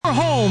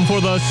for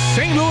the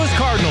St. Louis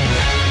Cardinals.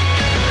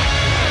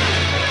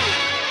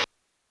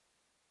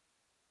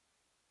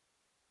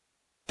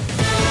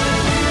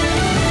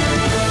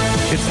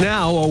 It's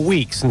now a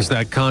week since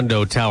that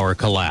condo tower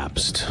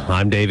collapsed.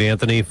 I'm Dave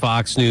Anthony,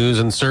 Fox News,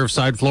 and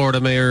Surfside,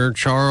 Florida Mayor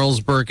Charles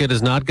Burkett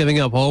is not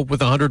giving up hope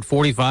with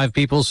 145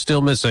 people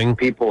still missing.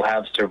 People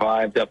have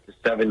survived up to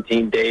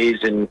 17 days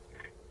in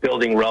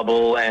building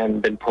rubble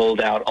and been pulled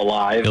out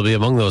alive. He'll be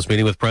among those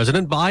meeting with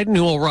President Biden,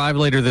 who will arrive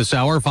later this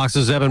hour.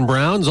 Fox's Evan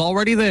Brown's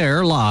already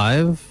there,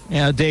 live.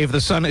 Yeah, Dave,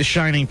 the sun is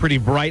shining pretty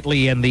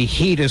brightly, and the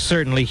heat is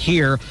certainly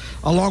here,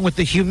 along with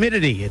the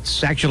humidity.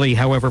 It's actually,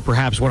 however,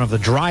 perhaps one of the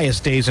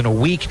driest days in a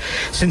week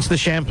since the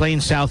Champlain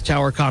South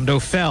Tower condo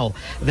fell.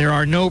 There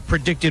are no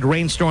predicted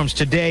rainstorms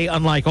today,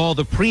 unlike all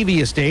the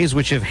previous days,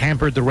 which have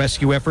hampered the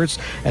rescue efforts,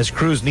 as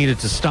crews needed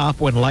to stop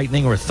when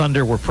lightning or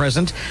thunder were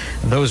present.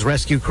 Those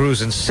rescue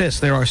crews insist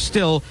there are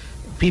still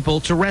people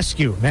to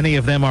rescue. Many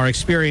of them are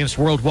experienced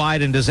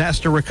worldwide in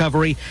disaster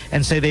recovery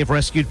and say they've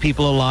rescued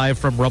people alive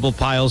from rubble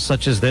piles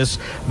such as this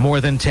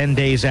more than 10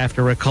 days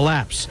after a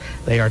collapse.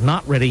 They are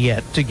not ready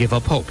yet to give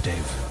up hope,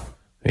 Dave.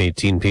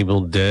 18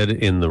 people dead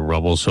in the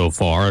rubble so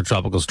far. A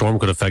tropical storm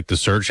could affect the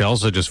search.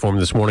 Also just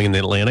formed this morning in the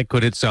Atlantic.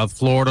 Could hit South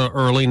Florida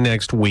early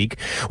next week.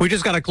 We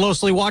just got a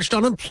closely watched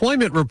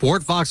unemployment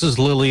report. Fox's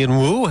Lillian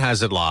Wu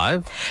has it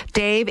live.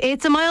 Dave,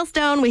 it's a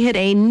milestone. We hit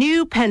a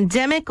new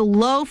pandemic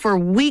low for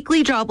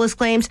weekly jobless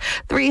claims.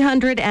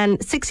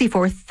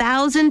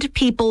 364,000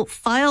 people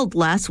filed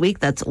last week.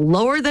 That's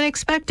lower than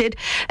expected,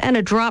 and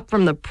a drop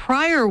from the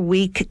prior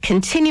week.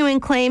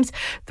 Continuing claims,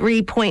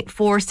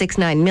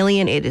 3.469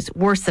 million. It is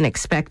worse than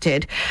expected.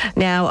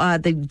 Now,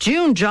 the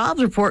June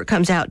jobs report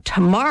comes out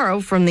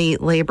tomorrow from the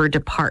Labor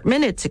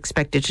Department. It's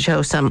expected to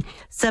show some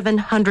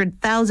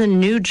 700,000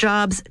 new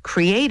jobs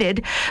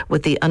created,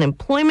 with the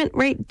unemployment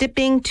rate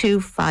dipping to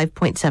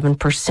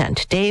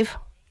 5.7%. Dave?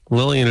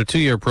 Lillian, a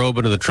 2-year probe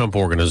into the Trump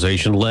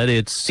Organization led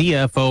its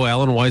CFO,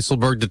 Alan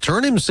Weisselberg, to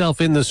turn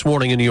himself in this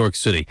morning in New York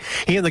City.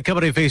 He and the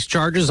company face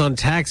charges on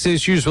tax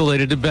issues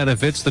related to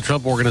benefits. The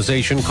Trump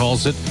Organization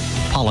calls it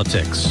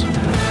politics.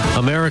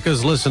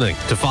 America's listening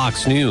to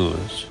Fox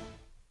News.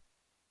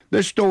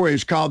 This story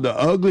is called The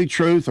Ugly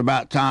Truth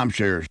About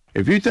Timeshares.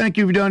 If you think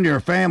you've done your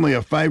family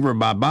a favor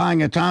by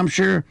buying a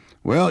timeshare,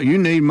 well, you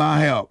need my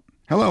help.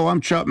 Hello,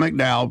 I'm Chuck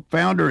McDowell,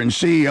 founder and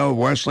CEO of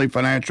Wesley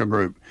Financial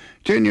Group.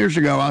 10 years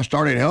ago, I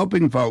started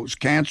helping folks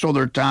cancel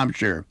their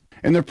timeshare.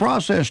 And the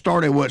process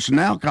started what's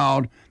now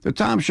called the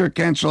timeshare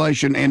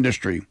cancellation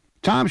industry.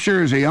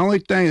 Timeshare is the only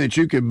thing that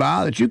you can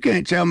buy that you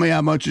can't tell me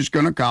how much it's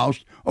going to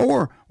cost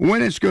or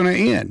when it's going to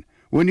end.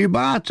 When you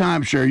buy a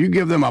timeshare, you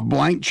give them a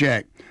blank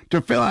check to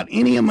fill out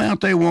any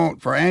amount they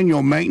want for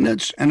annual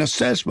maintenance and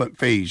assessment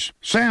fees.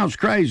 Sounds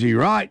crazy,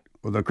 right?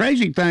 Well, the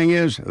crazy thing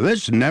is,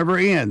 this never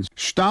ends.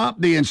 Stop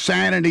the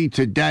insanity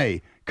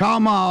today. Call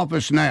my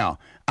office now.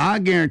 I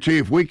guarantee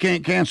if we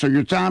can't cancel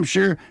your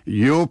timeshare,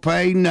 you'll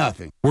pay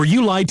nothing. Were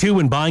you lied to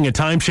when buying a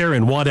timeshare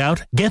and want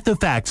out? Get the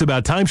facts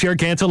about timeshare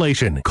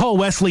cancellation. Call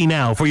Wesley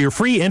now for your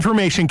free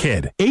information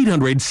kit.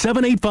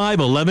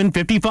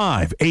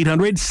 800-785-1155.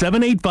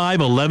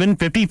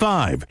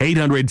 800-785-1155.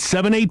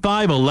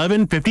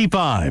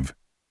 800-785-1155.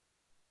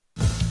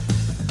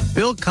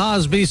 Bill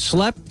Cosby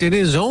slept in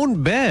his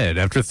own bed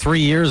after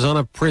 3 years on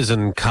a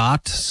prison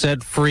cot,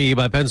 set free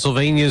by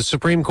Pennsylvania's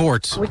Supreme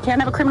Court. We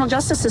can't have a criminal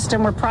justice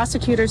system where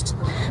prosecutors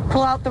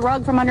pull out the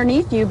rug from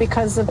underneath you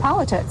because of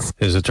politics.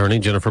 His attorney,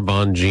 Jennifer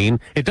Bonjean.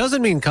 It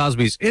doesn't mean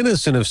Cosby's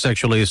innocent of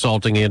sexually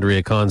assaulting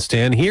Andrea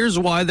Constand. Here's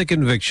why the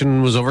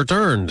conviction was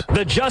overturned.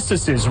 The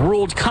justices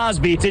ruled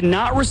Cosby did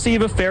not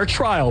receive a fair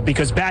trial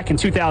because back in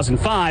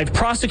 2005,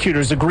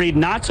 prosecutors agreed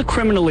not to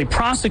criminally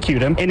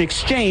prosecute him in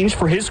exchange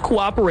for his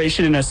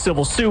cooperation in a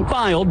civil suit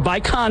filed by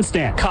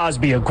Constand.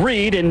 Cosby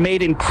agreed and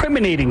made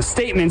incriminating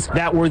statements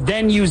that were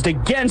then used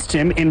against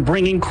him in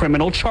bringing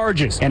criminal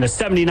charges. In a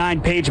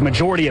 79-page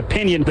majority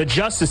opinion, the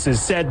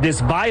justices said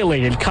this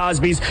violated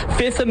Cosby's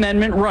Fifth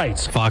Amendment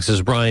rights.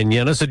 Fox's Brian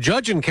Yennis, a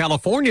judge in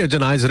California,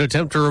 denies an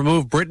attempt to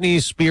remove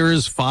Britney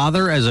Spears'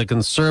 father as a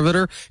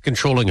conservator,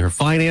 controlling her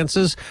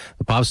finances.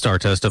 The pop star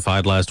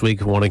testified last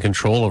week wanting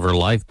control of her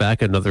life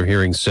back. Another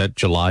hearing set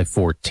July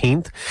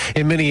 14th.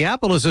 In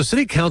Minneapolis, a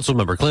city council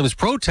member claims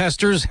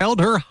protesters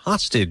held her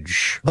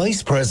hostage.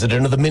 Vice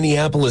President of the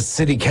Minneapolis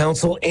City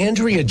Council,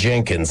 Andrea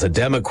Jenkins, a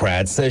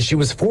Democrat, says she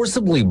was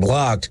forcibly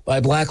blocked by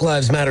Black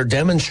Lives Matter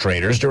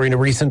demonstrators during a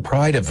recent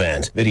Pride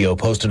event. Video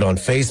posted on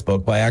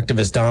Facebook by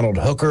activist Donald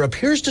Hooker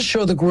appears to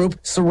show the group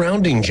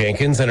surrounding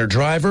Jenkins and her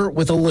driver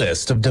with a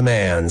list of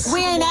demands.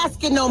 We ain't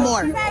asking no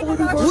more.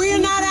 We're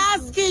not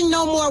asking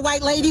no more,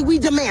 white lady. We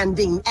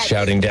demanding.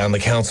 Shouting down the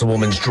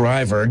councilwoman's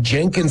driver,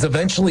 Jenkins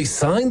eventually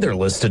signed their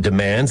list of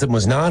demands and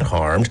was not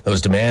harmed.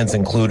 Those demands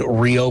include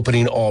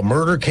reopening all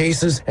murder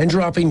cases and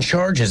dropping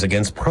charges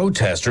against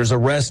protesters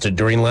arrested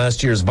during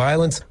last year's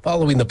violence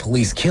following the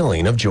police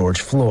killing of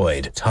George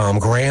Floyd. Tom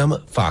Graham,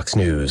 Fox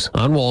News.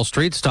 On Wall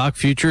Street, stock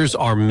futures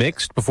are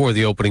mixed before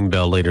the opening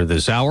bell later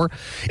this hour.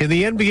 In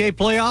the NBA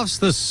playoffs,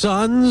 the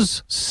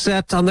Suns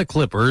set on the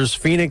Clippers.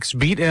 Phoenix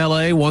beat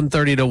LA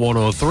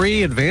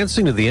 130-103,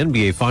 advancing to the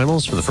NBA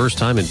Finals for the first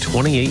time in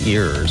 28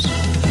 years.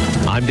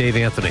 I'm Dave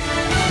Anthony.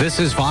 This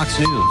is Fox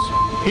News.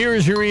 Here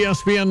is your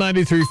ESPN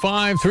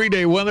 93.5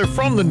 3-day weather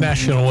from the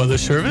National Weather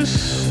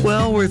Service.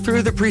 Well, we're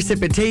through the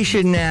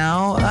precipitation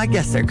now. I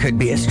guess there could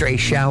be a stray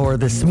shower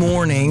this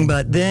morning,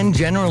 but then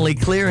generally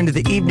clear into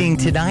the evening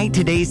tonight.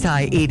 Today's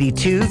high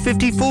 82,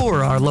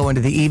 54 our low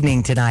into the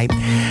evening tonight.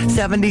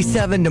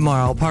 77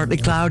 tomorrow, partly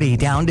cloudy,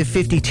 down to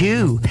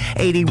 52.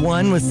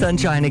 81 with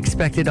sunshine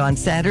expected on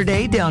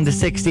Saturday, down to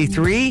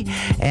 63.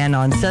 And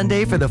on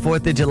Sunday for the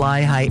 4th of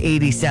July, high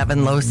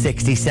 87, low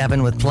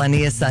 67 with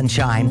plenty of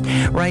sunshine.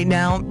 Right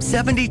now,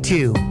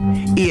 72,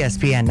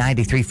 ESPN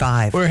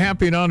 93.5. We're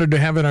happy and honored to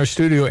have in our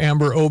studio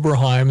Amber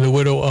Oberheim, the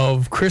widow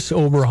of Chris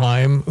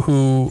Oberheim,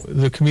 who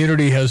the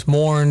community has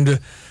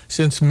mourned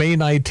since May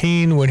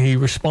 19 when he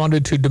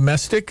responded to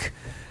domestic.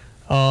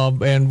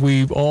 And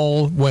we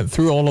all went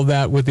through all of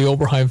that with the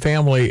Oberheim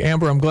family.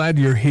 Amber, I'm glad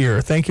you're here.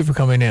 Thank you for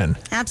coming in.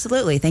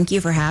 Absolutely. Thank you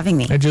for having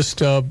me. I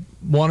just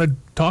want to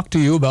talk to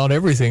you about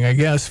everything, I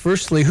guess.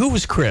 Firstly, who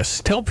was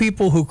Chris? Tell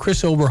people who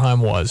Chris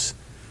Oberheim was.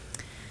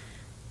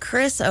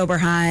 Chris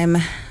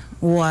Oberheim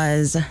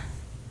was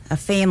a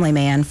family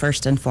man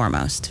first and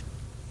foremost.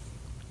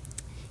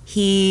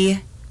 He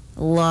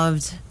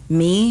loved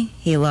me.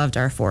 He loved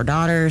our 4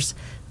 daughters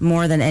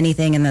more than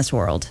anything in this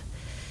world.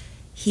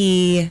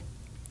 He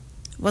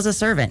was a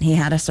servant. He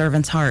had a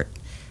servant's heart.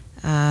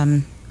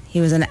 He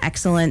was an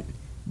excellent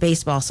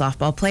baseball,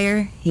 softball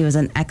player. He was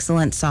an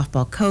excellent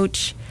softball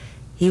coach.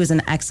 He was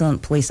an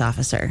excellent police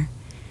officer.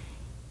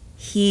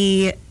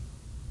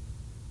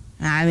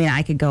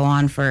 I could go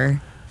on for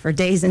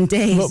days and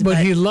days. But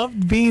he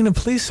loved being a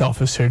police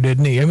officer,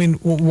 didn't he? I mean,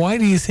 why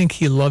do you think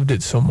he loved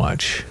it so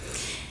much?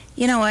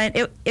 You know what?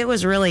 It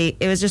was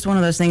just one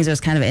of those things that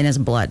was kind of in his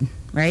blood,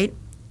 right?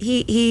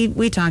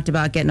 We talked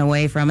about getting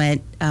away from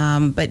it,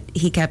 but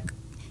he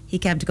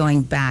kept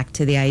going back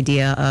to the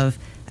idea of,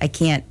 I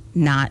can't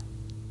not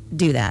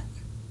do that.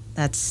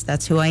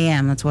 That's who I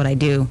am. That's what I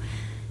do.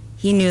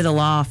 He knew the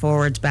law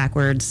forwards,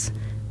 backwards.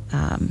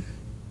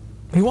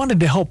 He wanted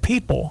to help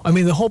people. I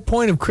mean, the whole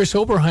point of Chris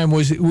Oberheim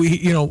was,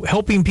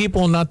 helping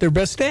people on not their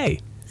best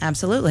day.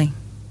 Absolutely.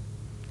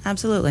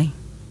 Absolutely.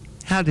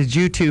 How did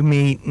you two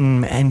meet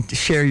and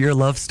share your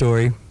love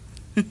story?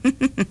 Oh,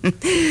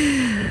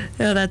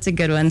 that's a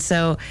good one.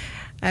 So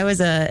I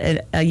was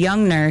a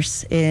young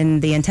nurse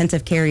in the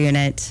intensive care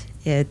unit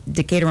at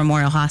Decatur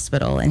Memorial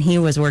Hospital, and he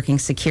was working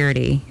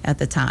security at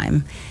the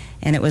time.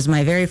 And it was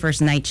my very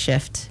first night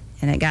shift,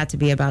 and it got to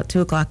be about 2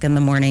 o'clock in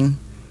the morning,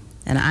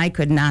 and I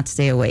could not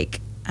stay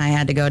awake. I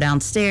had to go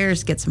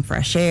downstairs, get some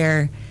fresh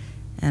air,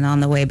 and on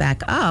the way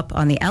back up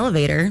on the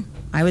elevator,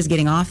 I was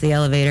getting off the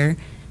elevator,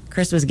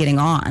 Chris was getting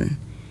on,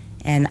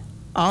 and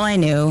all I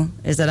knew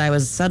is that I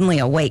was suddenly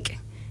awake,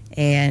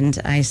 and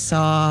I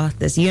saw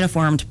this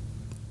uniformed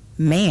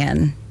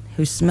man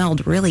who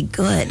smelled really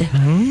good,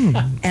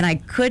 and I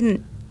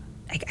couldn't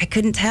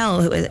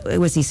tell.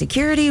 Was he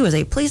security? Was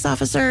he a police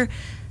officer?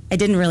 I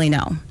didn't really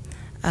know,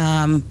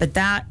 but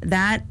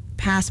that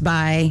passed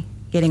by.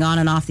 Getting on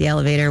and off the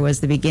elevator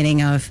was the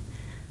beginning of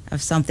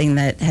something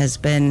that has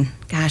been,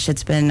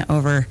 it's been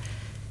over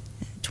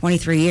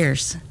 23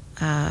 years.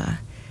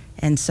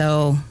 And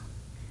so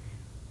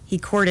he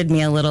courted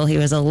me a little. He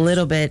was a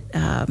little bit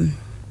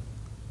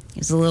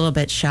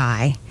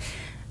shy.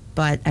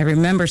 But I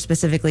remember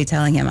specifically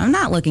telling him, I'm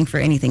not looking for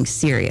anything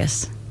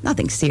serious.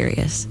 Nothing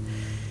serious.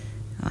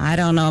 I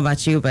don't know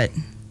about you, but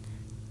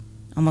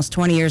almost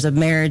 20 years of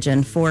marriage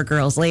and 4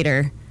 girls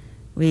later,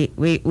 we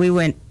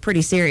went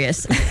pretty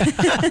serious.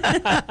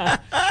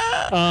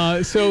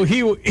 So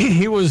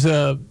he was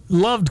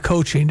loved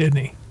coaching, didn't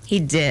he? He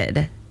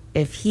did.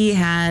 If he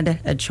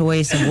had a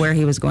choice of where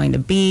he was going to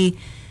be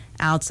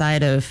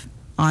outside of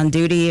on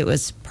duty, it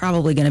was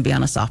probably going to be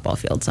on a softball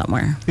field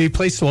somewhere. Did he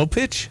play slow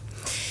pitch?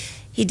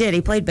 He did. He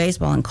played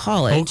baseball in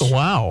college. Oh,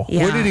 wow.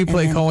 Yeah, where did he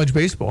play college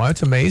baseball?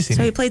 That's amazing.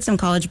 So he played some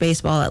college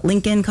baseball at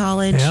Lincoln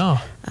College. Yeah.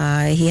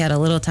 He had a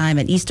little time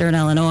at Eastern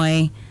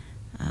Illinois.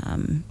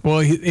 Well,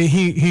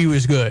 he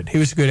was good. He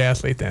was a good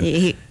athlete then.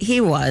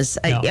 He was.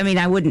 Yeah. I mean,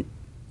 I wouldn't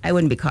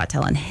be caught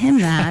telling him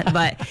that,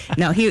 but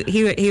no,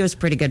 he was a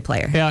pretty good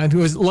player. Yeah, and he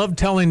loved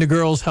telling the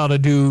girls how to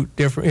do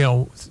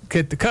different,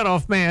 get the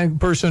cutoff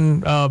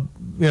person,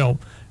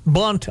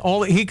 bunt.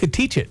 He could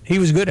teach it. He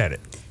was good at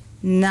it.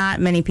 Not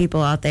many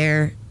people out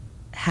there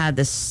had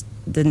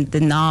the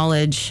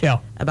knowledge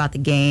about the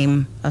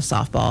game of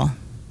softball.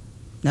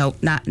 No,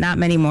 not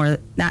many more.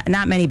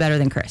 Not many better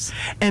than Chris.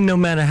 And no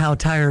matter how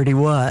tired he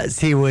was,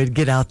 he would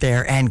get out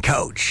there and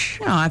coach.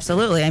 No,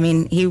 absolutely. I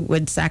mean, he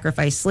would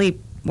sacrifice sleep,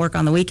 work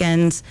on the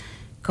weekends,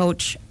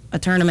 coach a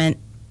tournament.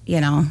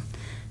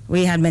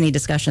 We had many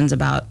discussions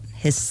about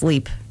his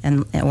sleep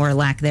or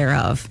lack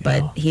thereof,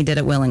 but he did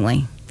it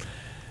willingly.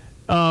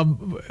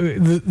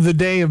 The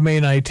day of May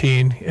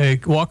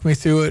 19, walk me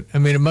through it. I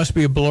mean, it must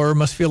be a blur. It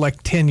must feel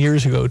like 10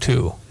 years ago,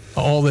 too,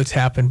 all that's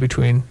happened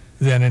between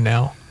then and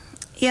now.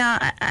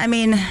 Yeah, I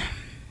mean,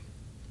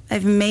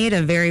 I've made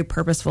a very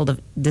purposeful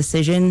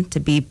decision to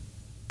be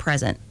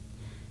present,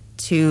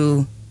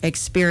 to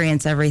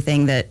experience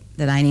everything that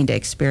I need to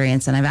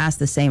experience. And I've asked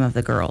the same of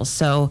the girls.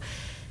 So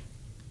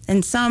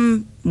in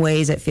some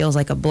ways it feels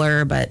like a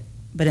blur, but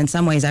in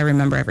some ways I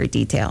remember every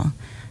detail.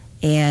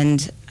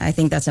 And I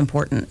think that's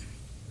important.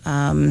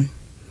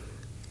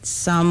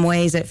 Some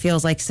ways it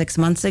feels like 6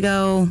 months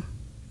ago,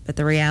 but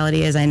the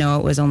reality is I know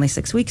it was only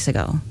 6 weeks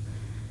ago.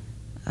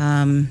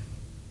 How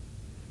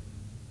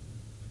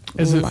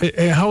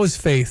has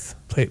faith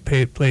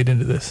played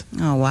into this?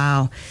 Oh,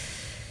 wow.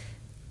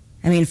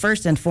 I mean,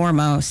 first and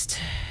foremost,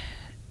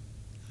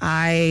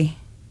 I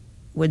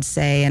would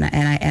say, and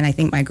I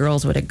think my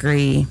girls would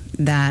agree,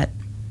 that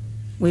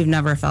we've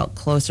never felt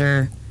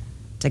closer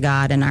to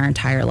God in our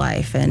entire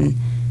life. And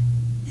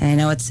I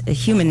know it's a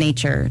human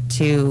nature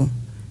to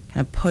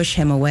kind of push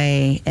him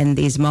away in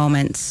these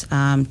moments,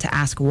 to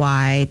ask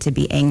why, to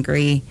be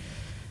angry.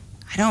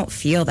 I don't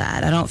feel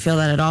that. I don't feel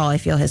that at all. I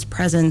feel his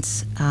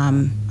presence.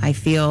 I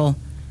feel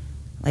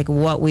like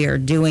what we are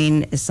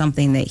doing is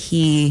something that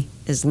he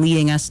is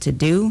leading us to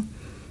do.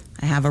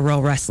 I have a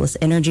real restless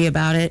energy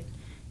about it.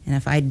 And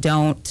if I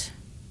don't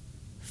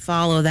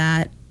follow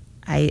that,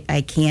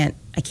 I can't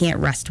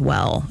rest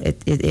well.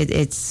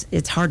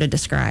 It's hard to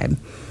describe.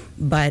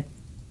 But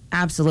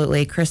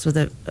absolutely, Chris was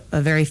a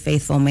very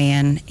faithful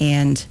man,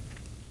 and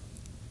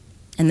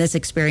this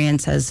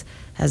experience has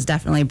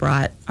definitely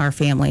brought our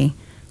family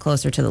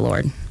closer to the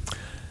Lord.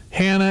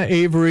 Hannah,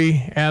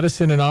 Avery,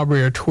 Addison, and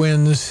Aubrey are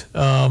twins.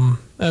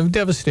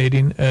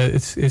 Devastating.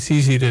 It's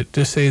easy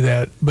to say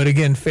that, but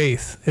again,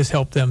 faith has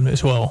helped them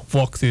as well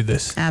walk through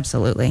this.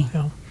 Absolutely.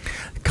 Yeah.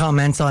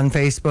 Comments on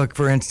Facebook,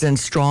 for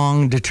instance,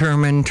 strong,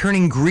 determined,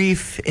 turning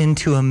grief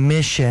into a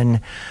mission.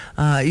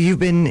 You've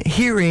been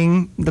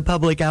hearing the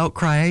public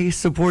outcry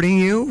supporting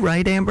you,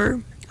 right,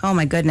 Amber? Oh,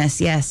 my goodness,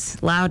 yes.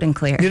 Loud and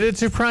clear. Did it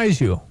surprise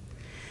you?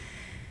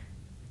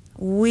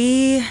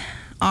 We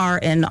are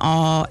in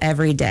awe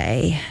every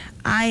day.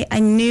 I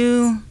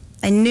knew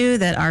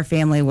that our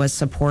family was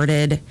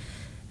supported.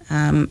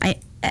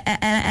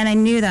 And I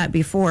knew that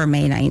before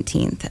May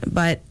 19th,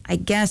 but I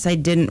guess I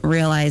didn't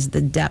realize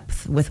the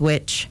depth with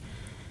which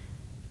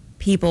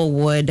people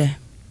would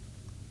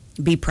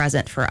be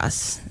present for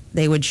us.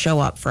 They would show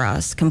up for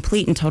us,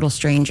 complete and total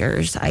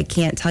strangers. I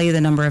can't tell you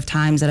the number of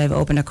times that I've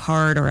opened a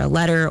card or a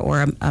letter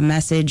or a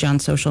message on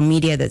social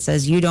media that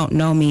says, "You don't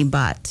know me,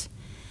 but,"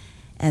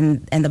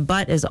 and the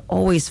but is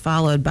always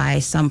followed by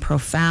some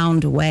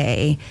profound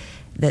way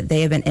that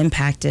they have been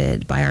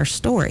impacted by our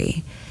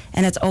story,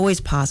 and it's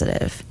always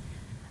positive.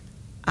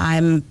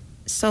 I'm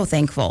so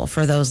thankful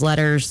for those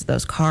letters,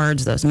 those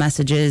cards, those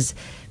messages,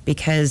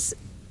 because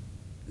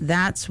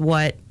that's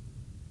what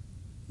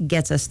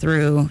gets us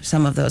through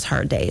some of those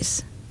hard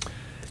days.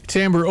 It's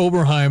Amber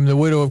Oberheim, the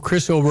widow of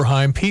Chris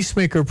Oberheim,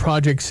 Peacemaker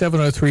Project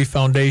 703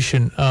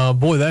 Foundation.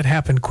 Boy, that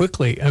happened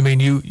quickly. I mean,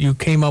 you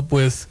came up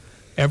with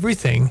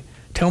everything.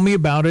 Tell me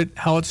about it,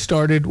 how it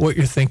started, what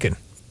you're thinking.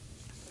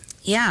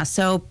 Yeah,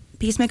 so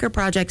Peacemaker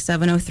Project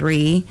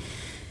 703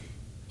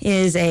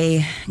 is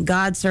a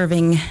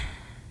God-serving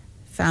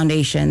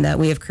foundation that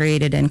we have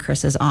created in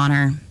Chris's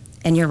honor.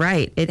 And you're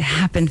right, it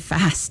happened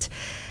fast.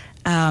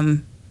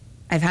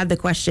 I've had the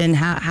question,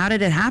 how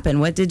did it happen?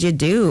 What did you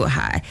do?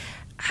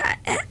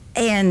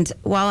 And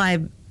while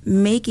I'm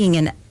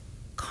making a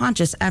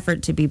conscious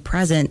effort to be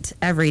present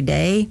every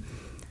day,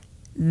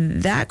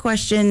 that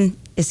question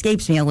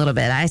escapes me a little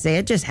bit. I say,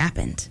 it just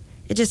happened.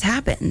 It just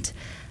happened.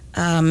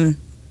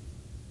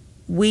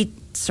 We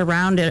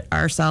surrounded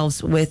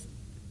ourselves with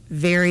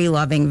very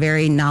loving,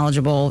 very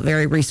knowledgeable,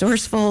 very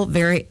resourceful,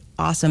 very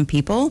awesome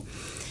people.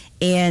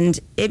 And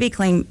it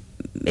became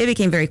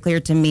very clear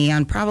to me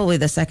on probably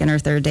the second or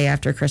third day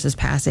after Chris's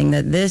passing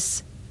that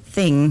this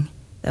thing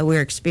that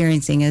we're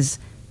experiencing is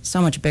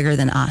so much bigger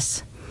than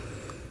us.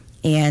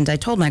 And I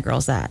told my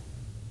girls that.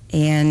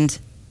 And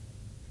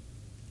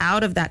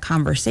out of that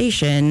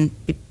conversation,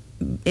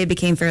 it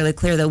became fairly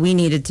clear that we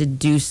needed to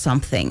do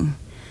something.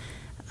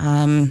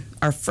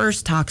 Our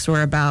first talks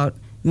were about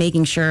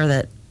making sure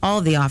that all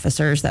of the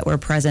officers that were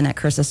present at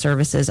Chris's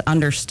services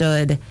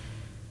understood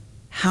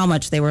how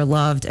much they were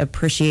loved,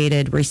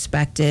 appreciated,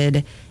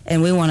 respected,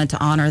 and we wanted to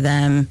honor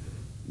them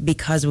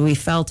because we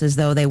felt as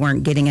though they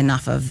weren't getting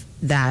enough of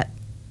that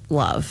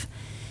love.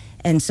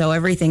 And so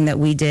everything that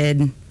we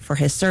did for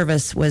his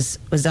service was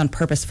done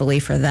purposefully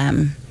for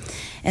them.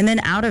 And then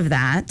out of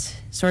that,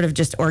 sort of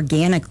just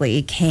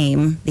organically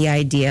came the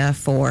idea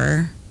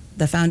for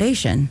the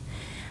foundation.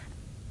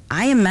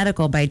 I am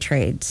medical by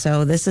trade,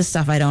 so this is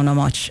stuff I don't know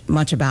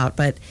much about,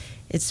 but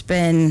it's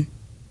been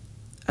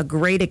a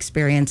great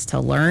experience to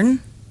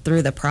learn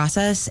through the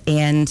process.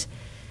 And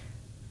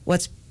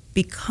what's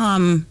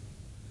become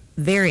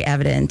very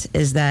evident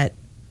is that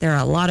there are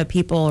a lot of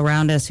people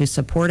around us who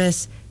support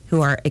us,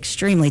 who are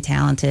extremely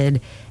talented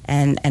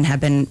and have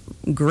been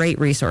great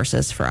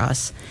resources for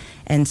us.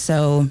 And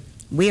so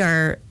we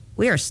are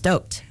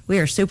stoked. We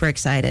are super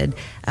excited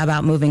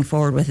about moving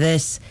forward with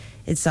this.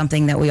 It's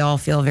something that we all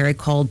feel very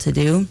called to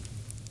do.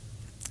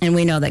 And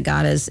we know that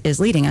God is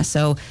leading us.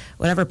 So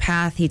whatever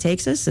path he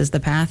takes us is the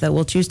path that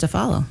we'll choose to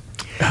follow.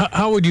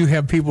 How would you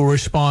have people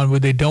respond?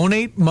 Would they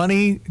donate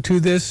money to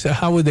this?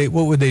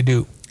 What would they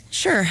do?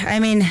 Sure. I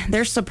mean,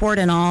 there's support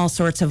in all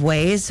sorts of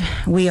ways.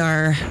 We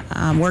are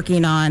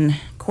working on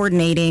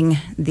coordinating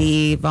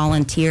the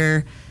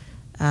volunteer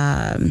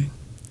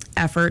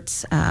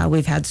efforts.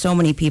 We've had so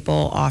many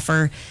people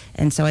offer,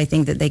 and so I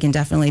think that they can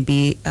definitely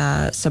be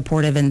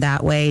supportive in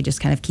that way. Just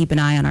kind of keep an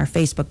eye on our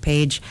Facebook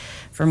page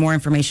for more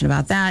information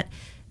about that.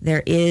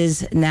 There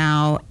is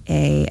now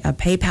a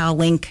PayPal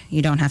link.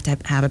 You don't have to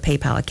have a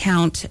PayPal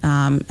account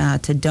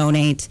to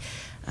donate.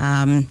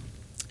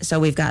 So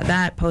we've got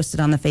that posted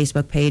on the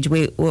Facebook page.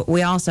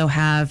 We also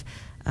have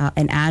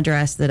an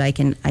address that I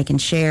can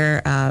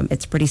share.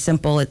 It's pretty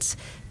simple. It's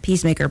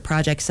Peacemaker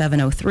Project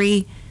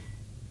 703,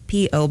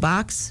 P.O.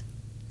 Box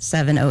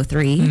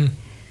 703,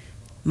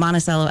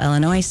 Monticello,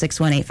 Illinois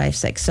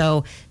 61856.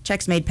 So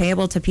checks made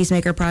payable to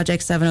Peacemaker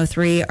Project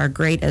 703 are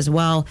great as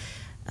well.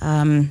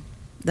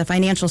 The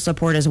financial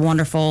support is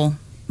wonderful,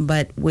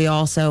 but we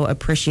also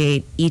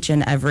appreciate each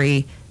and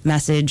every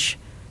message,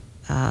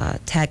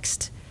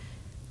 text,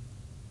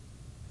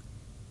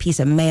 piece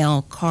of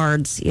mail,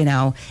 cards,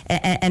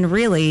 and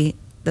really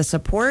the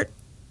support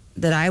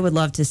that I would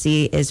love to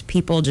see is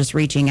people just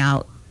reaching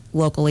out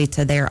locally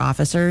to their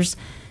officers,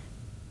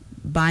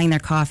 buying their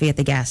coffee at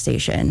the gas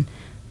station,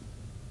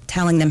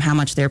 telling them how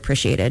much they're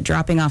appreciated,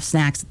 dropping off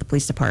snacks at the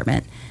police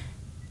department.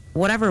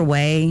 Whatever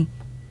way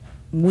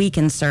we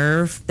can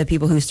serve the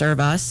people who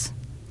serve us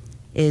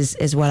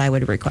is what I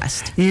would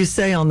request. You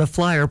say on the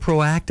flyer,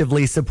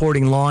 proactively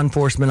supporting law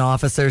enforcement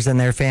officers and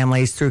their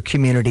families through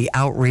community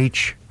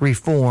outreach,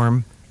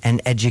 reform,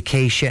 and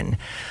education.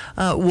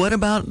 What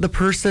about the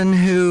person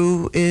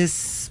who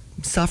is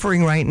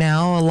suffering right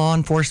now, a law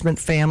enforcement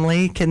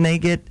family? Can they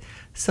get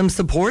some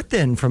support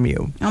then from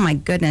you? Oh my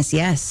goodness,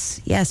 yes,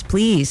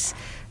 please.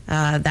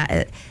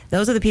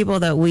 Those are the people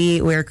that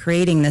we're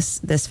creating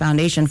this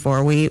foundation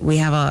for. We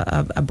have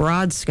a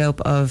broad scope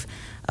of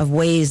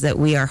ways that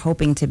we are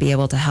hoping to be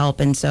able to help,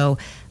 and so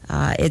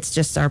it's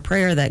just our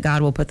prayer that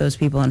God will put those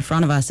people in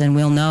front of us, and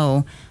we'll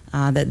know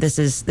that this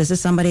is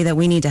somebody that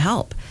we need to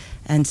help.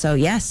 And so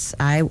yes,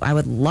 I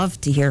would love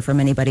to hear from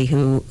anybody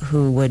who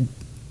would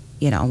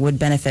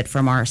benefit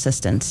from our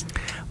assistance.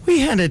 We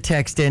had a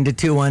text into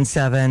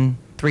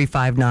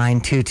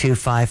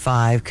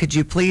 217-359-2255. Could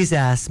you please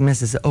ask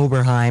Mrs.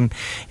 Oberheim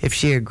if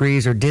she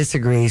agrees or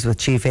disagrees with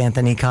Chief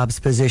Anthony Cobb's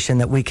position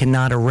that we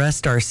cannot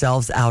arrest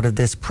ourselves out of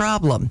this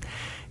problem?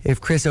 If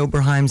Chris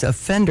Oberheim's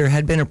offender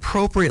had been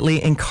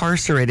appropriately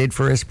incarcerated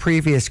for his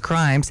previous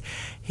crimes,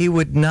 he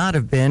would not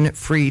have been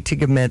free to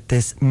commit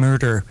this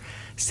murder.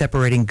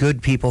 Separating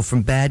good people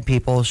from bad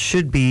people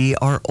should be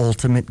our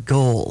ultimate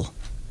goal.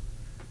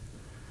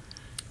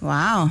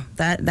 Wow,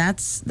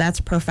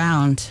 that's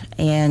profound,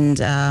 and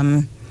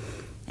I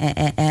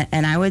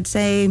would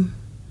say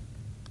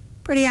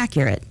pretty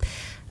accurate.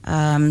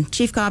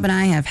 Chief Cobb and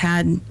I have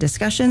had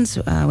discussions.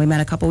 We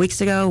met a couple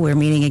weeks ago. We're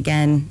meeting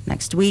again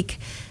next week.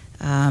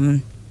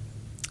 I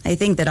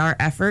think that our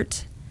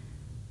effort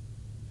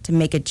to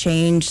make a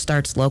change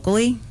starts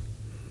locally.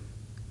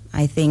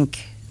 I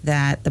think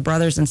that the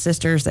brothers and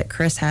sisters that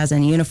Chris has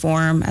in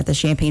uniform at the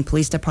Champaign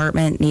Police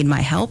Department need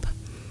my help.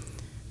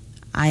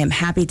 I am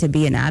happy to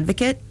be an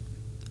advocate.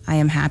 I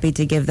am happy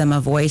to give them a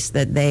voice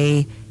that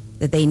they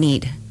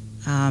need.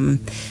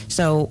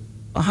 So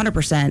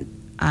 100%,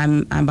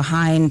 I'm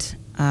behind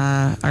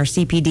our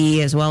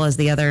CPD as well as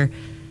the other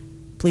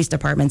police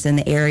departments in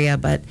the area.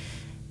 But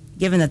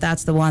given that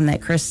that's the one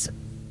that Chris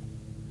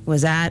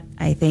was at,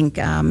 I think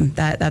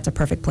that's a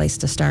perfect place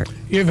to start.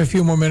 You have a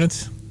few more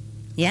minutes?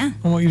 Yeah.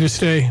 I want you to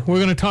stay. We're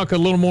going to talk a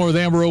little more with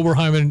Amber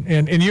Oberheim,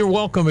 and you're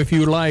welcome if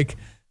you like.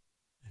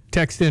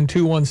 Text in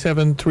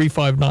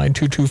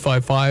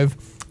 217-359-2255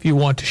 if you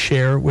want to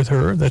share with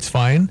her. That's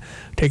fine.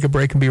 Take a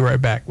break and be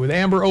right back with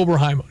Amber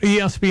Oberheim,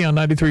 ESPN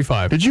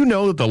 93.5. Did you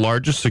know that the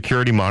largest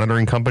security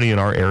monitoring company in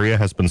our area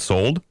has been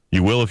sold?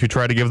 You will if you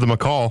try to give them a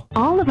call.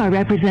 All of our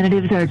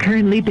representatives are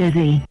currently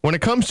busy. When it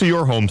comes to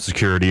your home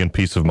security and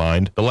peace of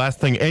mind, the last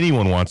thing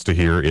anyone wants to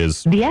hear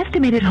is, the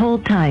estimated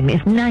hold time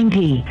is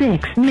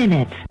 96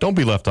 minutes. Don't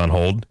be left on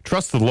hold.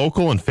 Trust the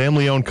local and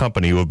family-owned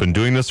company who have been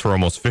doing this for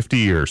almost 50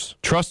 years.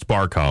 Trust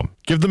Barcom.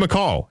 Give them a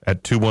call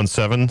at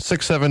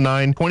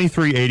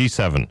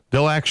 217-679-2387.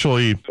 They'll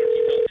actually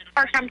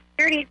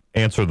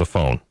answer the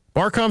phone.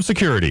 Barcom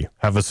Security.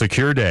 Have a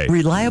secure day.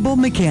 Reliable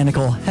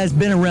Mechanical has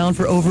been around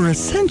for over a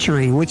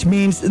century, which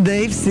means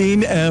they've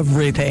seen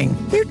everything.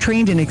 Their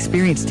trained and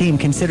experienced team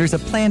considers a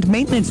planned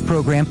maintenance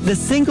program the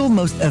single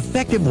most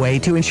effective way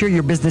to ensure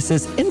your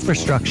business's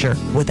infrastructure.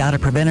 Without a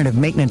preventative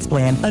maintenance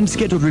plan,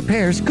 unscheduled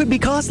repairs could be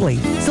costly.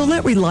 So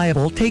let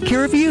Reliable take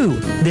care of you.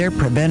 Their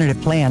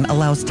preventative plan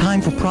allows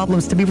time for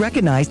problems to be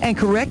recognized and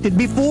corrected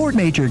before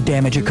major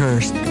damage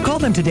occurs. Call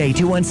them today,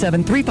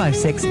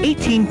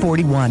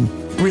 217-356-1841.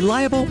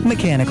 Reliable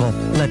Mechanical.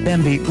 Let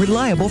them be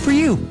reliable for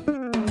you.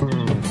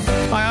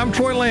 Hi, I'm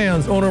Troy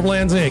Lands, owner of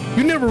Lands Inc.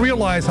 You never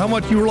realize how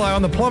much you rely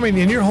on the plumbing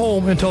in your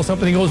home until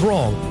something goes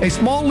wrong. A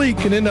small leak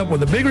can end up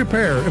with a big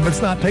repair if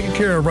it's not taken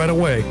care of right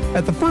away.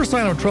 At the first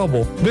sign of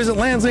trouble, visit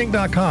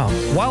landsinc.com.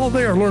 While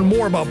there, learn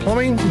more about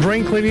plumbing,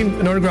 drain cleaning,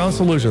 and underground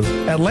solutions.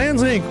 At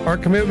Lands Inc., our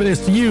commitment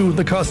is to you,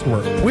 the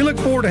customer. We look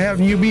forward to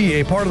having you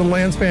be a part of the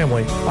Lands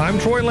family. I'm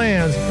Troy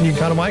Lands, and you can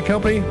count on my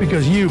company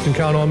because you can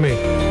count on me.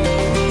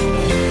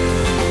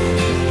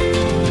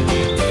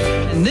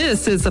 And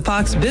this is the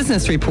Fox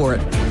Business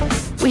Report.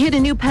 We hit a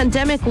new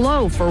pandemic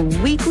low for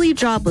weekly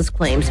jobless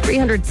claims.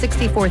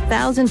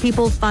 364,000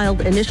 people filed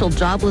initial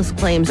jobless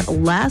claims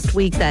last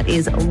week. That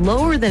is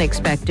lower than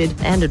expected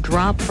and a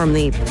drop from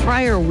the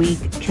prior week.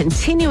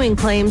 Continuing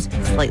claims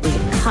slightly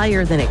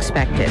higher than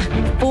expected.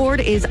 Ford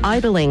is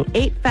idling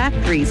 8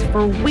 factories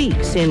for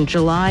weeks in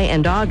July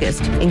and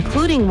August,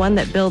 including one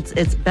that builds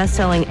its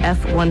best-selling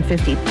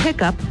F-150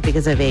 pickup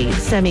because of a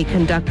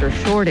semiconductor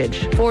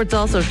shortage. Ford's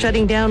also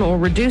shutting down or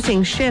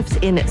reducing shifts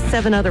in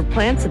 7 other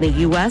plants in the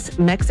U.S.,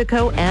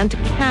 Mexico, and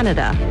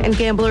Canada. And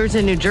gamblers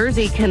in New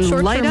Jersey can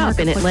light up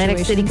in Atlantic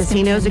City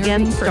casinos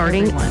again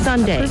starting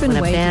Sunday when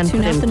a ban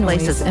put in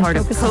place as part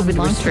of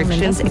COVID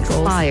restrictions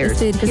expires.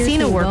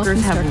 Casino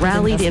workers have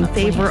rallied in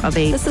favor of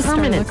a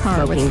permanent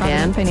smoking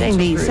ban, saying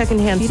the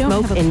secondhand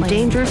smoke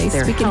endangers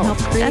their health.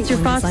 That's your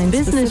Fox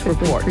Business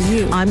Report.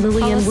 I'm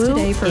Lillian Wu,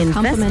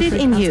 invested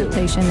in you.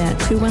 At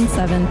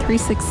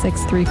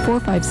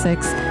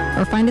 217-366-3456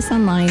 or find us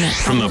online at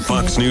from the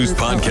Fox News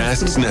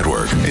Podcasts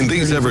Network. In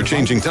these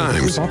ever-changing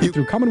times,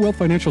 through Commonwealth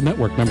Financial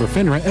Network, member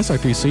FINRA,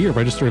 SIPC, or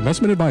registered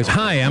investment advisor.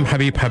 Hi, I'm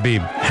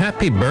Habib.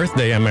 Happy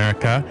birthday,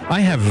 America.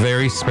 I have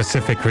very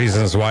specific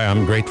reasons why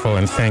I'm grateful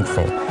and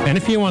thankful. And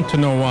if you want to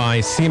know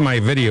why, see my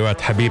video at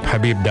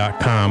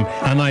habibhabib.com,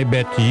 and I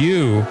bet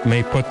you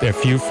may put a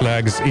few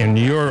flags in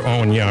your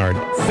own yard.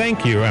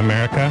 Thank you,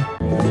 America.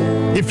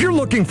 If you're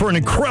looking for an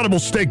incredible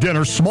steak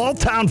dinner, small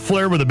town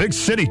flair with a big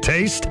city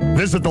taste,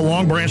 visit the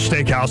Long Branch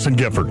Steakhouse in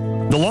Gifford.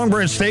 The Long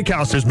Branch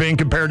Steakhouse is being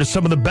compared to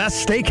some of the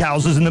best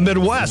steakhouses in the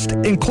Midwest,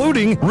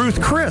 including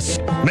Ruth Chris.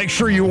 Make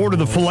sure you order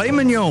the filet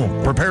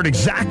mignon, prepared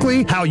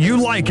exactly how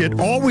you like it,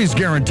 always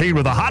guaranteed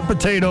with a hot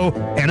potato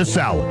and a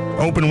salad.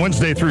 Open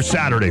Wednesday through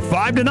Saturday,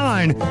 5 to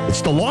 9.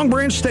 It's the Long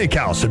Branch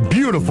Steakhouse in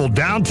beautiful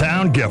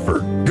downtown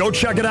Gifford. Go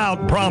check it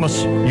out.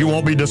 Promise you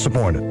won't be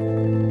disappointed.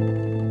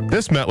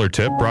 This Mettler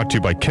tip brought to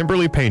you by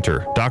Kimberly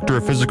Painter, Doctor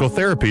of Physical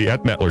Therapy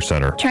at Mettler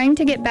Center. Trying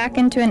to get back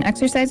into an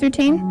exercise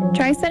routine?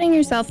 Try setting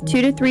yourself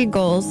 2 to 3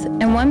 goals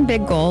and one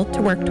big goal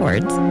to work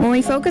towards. When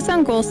we focus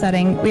on goal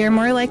setting, we are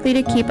more likely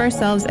to keep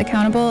ourselves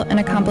accountable and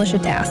accomplish a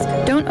task.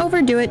 Don't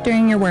overdo it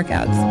during your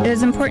workouts. It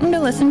is important to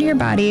listen to your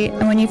body,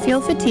 and when you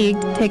feel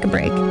fatigued, take a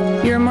break.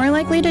 You are more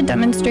likely to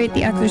demonstrate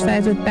the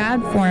exercise with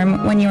bad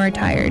form when you are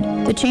tired.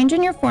 The change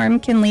in your form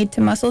can lead to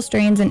muscle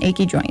strains and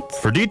achy joints.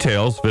 For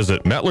details,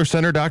 visit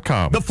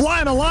MEttlerCenter.com. The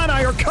Flying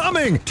Illini are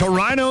coming to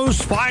Rhino's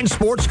Fine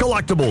Sports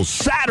Collectibles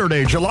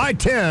Saturday, July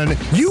 10.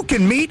 You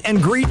can meet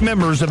and greet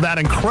members of that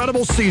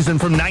incredible season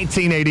from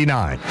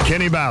 1989.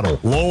 Kenny Battle,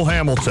 Lowell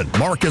Hamilton,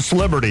 Marcus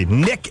Liberty,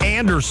 Nick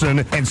Anderson,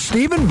 and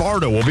Stephen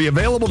Bardo will be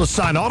available to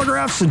sign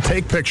autographs and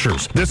take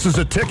pictures. This is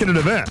a ticketed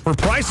event. For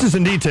prices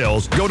and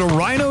details, go to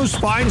Rhino's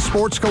Fine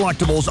Sports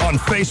Collectibles on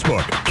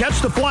Facebook.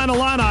 Catch the Flying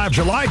Illini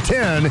July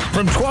 10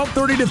 from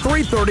 12:30 to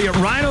 3:30 at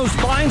Rhino's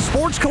Fine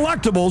Sports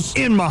Collectibles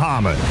in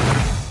Muhammad.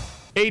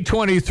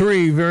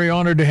 823, very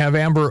honored to have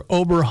Amber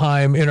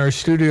Oberheim in our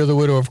studio, the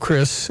widow of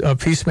Chris,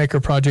 Peacemaker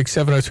Project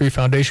 703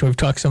 Foundation. We've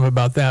talked some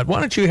about that.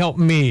 Why don't you help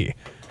me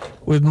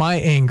with my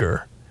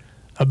anger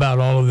about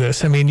all of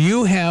this? I mean,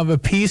 you have a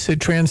peace that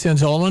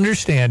transcends all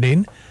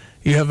understanding.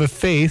 You have a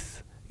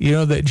faith, you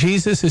know, that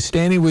Jesus is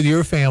standing with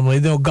your family,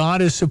 though God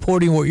is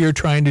supporting what you're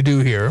trying to do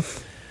here.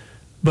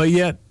 But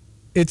yet,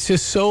 it's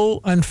just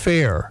so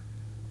unfair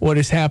what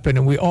has happened,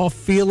 and we all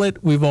feel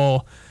it. We've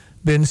all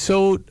been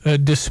so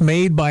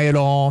dismayed by it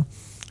all.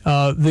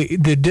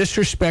 The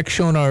disrespect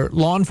shown our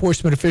law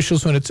enforcement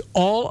officials when it's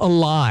all a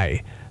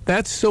lie.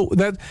 That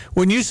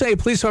when you say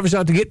police officers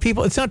out to get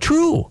people, it's not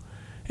true.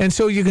 And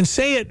so you can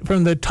say it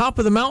from the top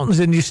of the mountains,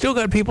 and you still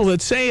got people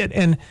that say it,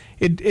 and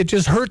it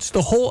just hurts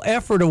the whole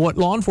effort of what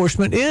law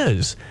enforcement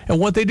is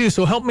and what they do.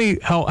 So help me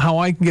how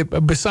I can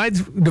get,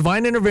 besides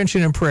divine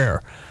intervention and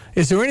prayer,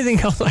 is there anything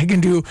else I can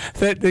do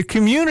that the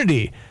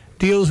community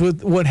deals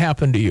with what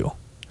happened to you?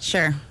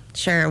 Sure.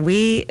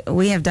 We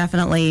have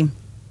definitely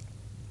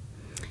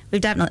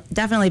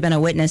been a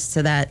witness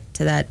to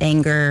that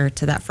anger,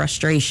 to that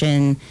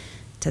frustration,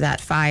 to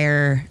that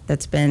fire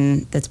that's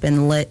been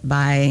lit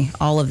by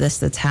all of this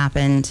that's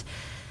happened.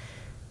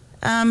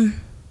 It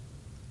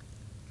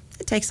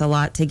takes a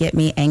lot to get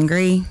me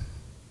angry.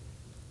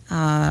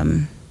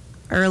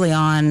 Early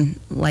on,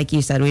 like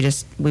you said,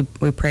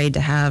 we prayed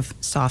to have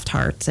soft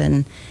hearts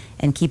and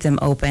keep them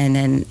open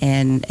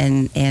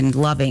and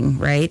loving,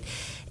 right?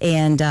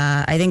 And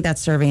I think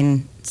that's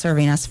serving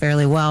us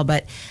fairly well.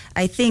 But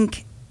I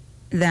think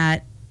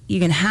that you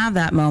can have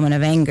that moment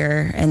of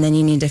anger, and then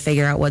you need to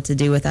figure out what to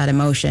do with that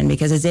emotion,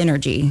 because it's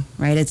energy,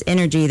 right? It's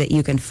energy that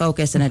you can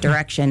focus in a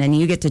direction, and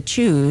you get to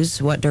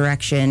choose what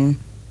direction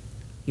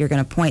you're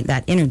going to point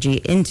that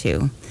energy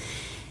into.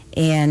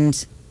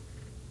 And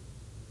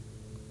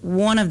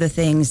one of the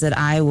things that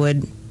I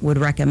would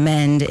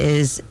recommend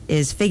is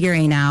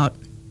figuring out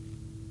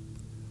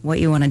what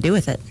you want to do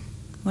with it.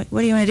 What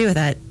do you want to do with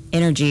that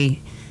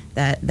energy,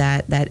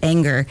 that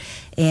anger?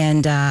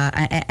 And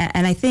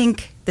I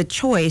think the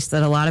choice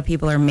that a lot of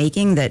people are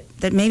making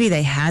that maybe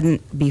they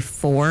hadn't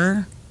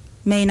before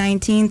May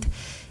 19th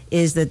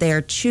is that they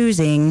are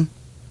choosing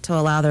to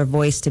allow their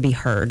voice to be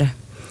heard.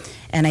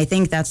 And I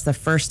think that's the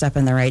first step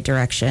in the right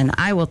direction.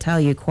 I will tell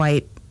you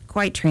quite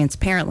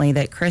transparently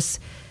that Chris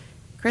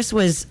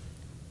was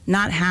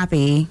not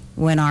happy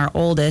when our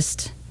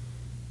oldest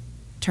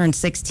turned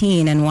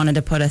 16 and wanted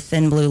to put a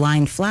thin blue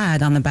line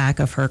flag on the back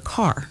of her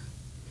car.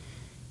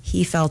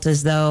 He felt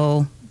as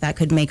though that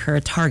could make her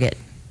a target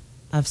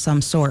of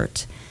some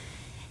sort.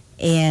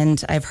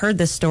 And I've heard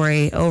this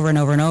story over and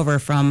over and over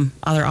from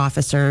other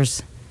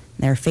officers,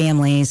 their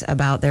families,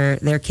 about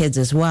their kids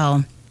as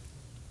well.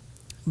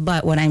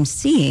 But what I'm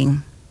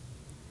seeing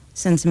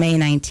since May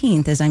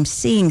 19th is I'm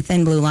seeing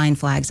thin blue line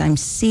flags, I'm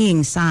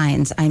seeing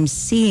signs, I'm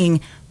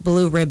seeing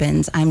blue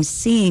ribbons, I'm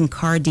seeing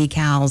car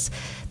decals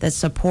that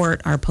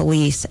support our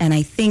police. And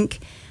I think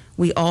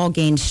we all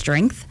gain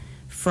strength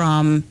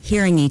from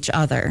hearing each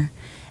other.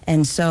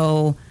 And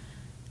so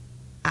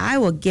I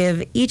will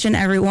give each and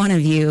every one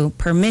of you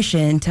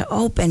permission to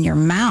open your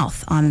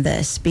mouth on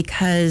this,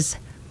 because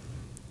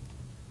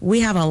we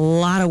have a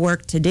lot of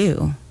work to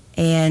do.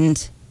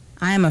 And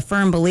I am a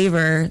firm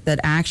believer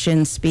that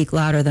actions speak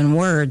louder than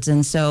words.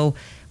 And so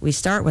we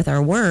start with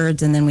our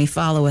words and then we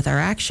follow with our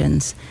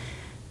actions.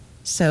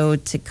 So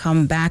to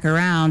come back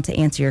around to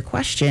answer your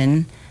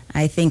question,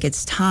 I think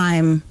it's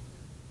high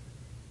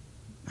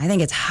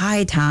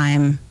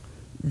time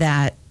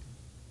that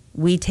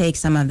we take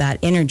some of that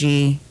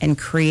energy and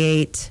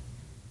create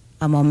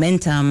a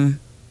momentum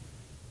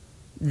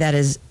that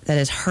is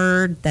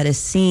heard, that is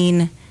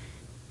seen.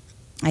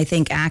 I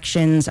think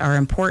actions are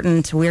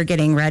important. We're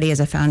getting ready as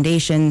a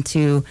foundation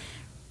to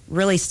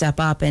really step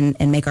up and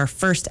make our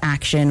first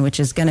action, which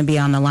is going to be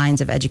on the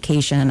lines of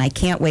education. And I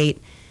can't wait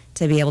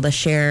to be able to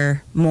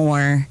share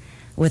more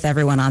with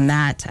everyone on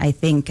that. I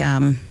think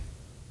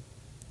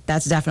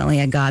that's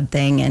definitely a God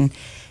thing, and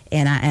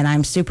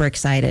I'm super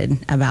excited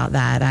about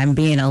that. I'm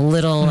being a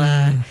little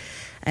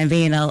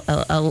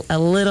a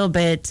little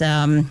bit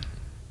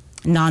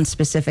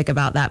non-specific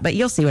about that, but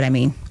you'll see what I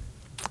mean.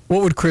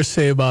 What would Chris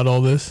say about all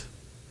this?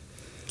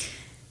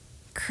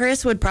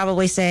 Chris would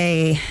probably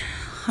say,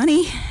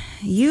 honey,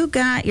 you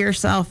got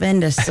yourself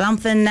into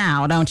something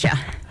now, don't you?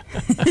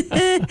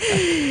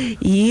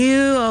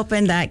 You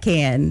opened that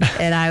can.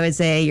 And I would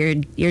say,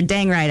 you're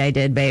dang right I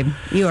did, babe.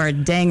 You are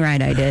dang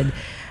right I did.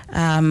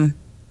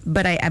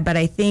 But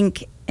I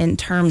think in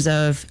terms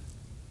of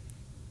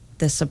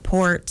the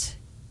support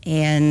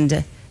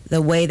and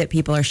the way that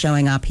people are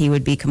showing up, he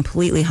would be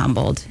completely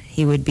humbled.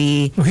 He would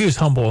be. Well, he was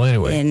humble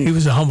anyway. He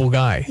was a humble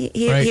guy.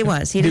 Right? He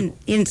was. He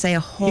didn't say a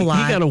whole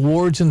lot. He got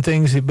awards and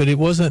things, but it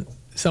wasn't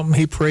something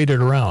he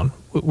paraded around.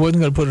 Wasn't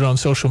going to put it on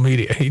social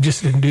media. He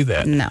just didn't do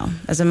that. No.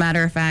 As a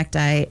matter of fact,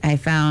 I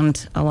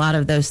found a lot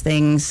of those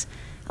things,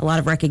 a lot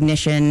of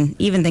recognition,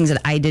 even things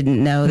that I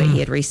didn't know that he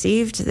had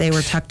received. They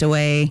were tucked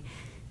away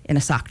in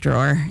a sock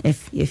drawer,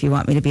 if you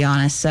want me to be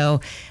honest. So,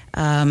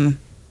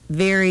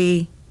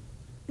 very,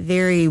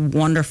 very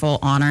wonderful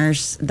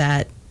honors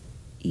that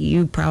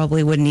you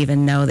probably wouldn't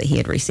even know that he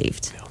had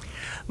received.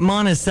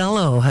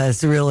 Monticello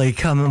has really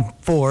come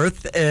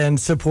forth and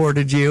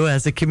supported you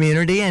as a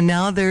community, and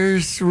now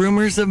there's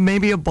rumors of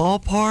maybe a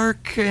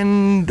ballpark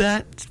and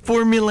that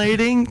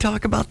formulating.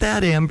 Talk about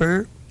that,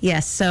 Amber.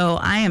 Yes, so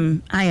I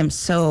am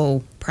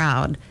so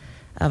proud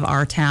of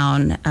our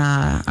town,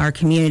 our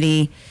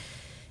community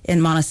in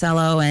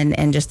Monticello,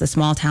 and just the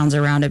small towns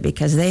around it,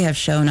 because they have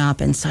shown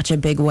up in such a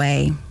big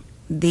way.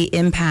 The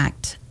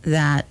impact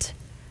that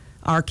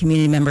our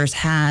community members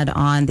had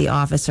on the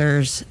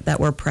officers that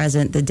were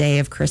present the day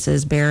of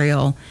Chris's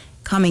burial,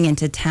 coming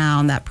into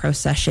town, that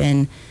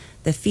procession,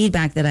 the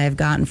feedback that I've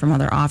gotten from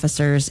other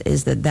officers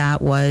is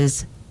that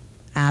was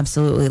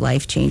absolutely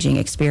life-changing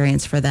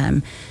experience for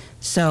them.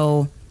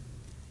 So,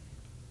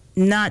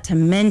 not to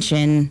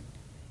mention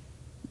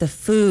the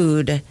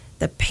food,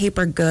 the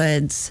paper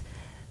goods,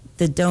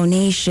 the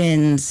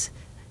donations.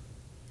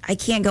 I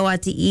can't go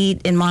out to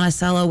eat in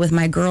Monticello with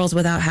my girls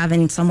without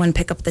having someone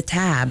pick up the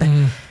tab.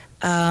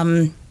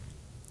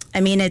 I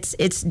mean,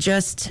 it's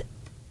just,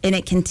 and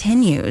it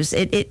continues.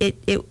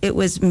 It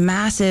was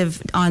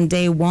massive on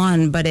day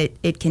one, but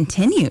it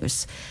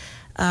continues.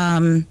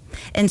 And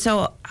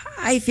so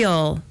I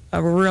feel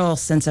a real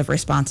sense of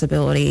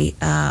responsibility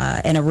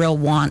and a real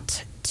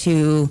want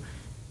to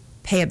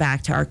pay it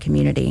back to our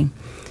community.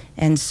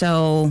 And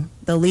so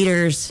the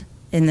leaders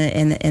in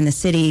the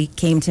city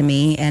came to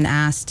me and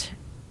asked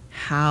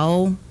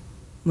how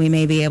we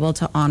may be able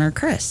to honor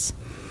Chris.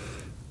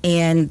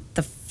 And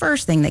the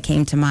first thing that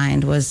came to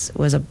mind was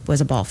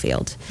a ball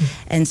field.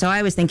 And so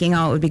I was thinking,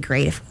 it would be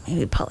great if maybe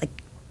we put like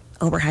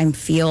Oberheim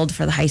Field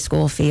for the high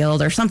school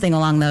field or something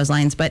along those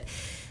lines. But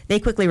they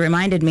quickly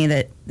reminded me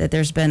that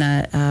there's been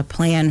a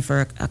plan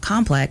for a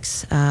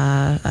complex,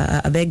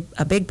 a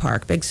big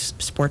park, big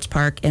sports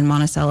park in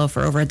Monticello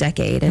for over a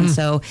decade. And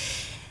so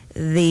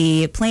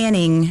the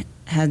planning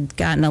had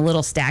gotten a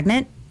little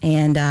stagnant.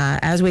 And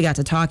as we got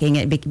to talking,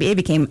 it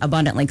became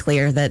abundantly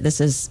clear that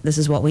this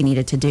is what we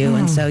needed to do.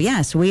 And so,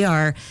 yes, we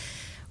are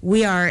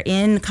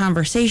in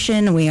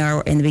conversation. We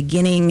are in the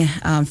beginning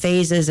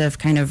phases of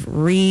kind of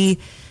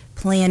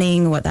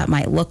re-planning what that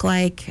might look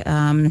like.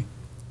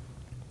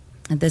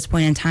 At this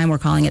point in time, we're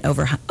calling it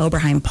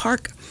Oberheim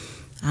Park.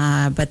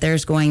 But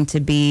there's going to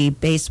be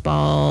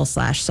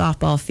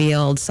baseball/softball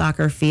fields,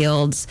 soccer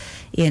fields,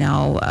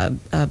 a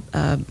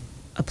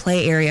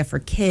play area for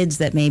kids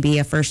that may be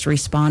a first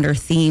responder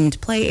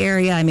themed play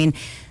area. I mean,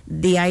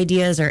 the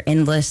ideas are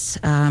endless,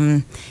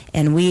 and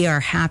we are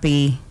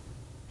happy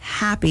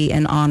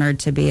and honored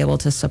to be able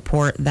to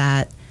support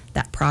that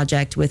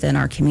project within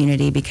our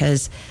community,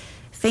 because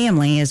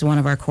family is one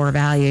of our core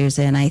values,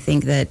 and I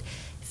think that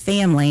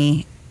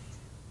family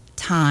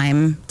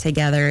time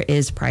together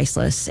is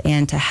priceless.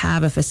 And to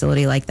have a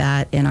facility like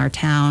that in our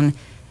town,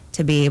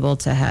 to be able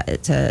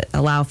to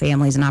allow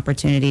families an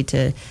opportunity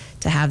to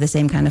have the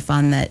same kind of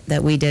fun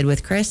that we did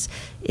with Chris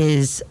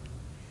is,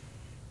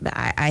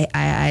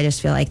 I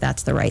just feel like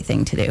that's the right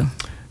thing to do.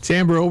 It's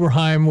Amber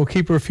Oberheim. We'll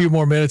keep her a few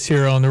more minutes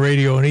here on the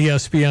radio on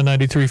ESPN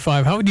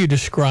 93.5. How would you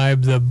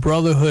describe the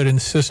brotherhood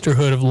and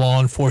sisterhood of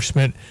law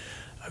enforcement?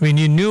 I mean,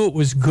 you knew it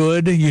was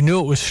good, you knew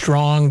it was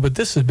strong, but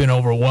this has been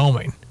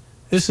overwhelming.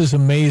 This is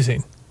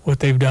amazing what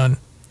they've done.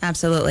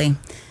 Absolutely.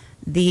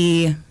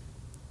 The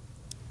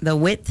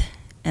width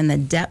and the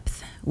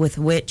depth with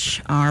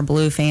which our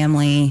Blue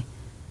family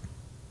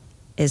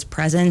is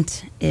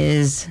present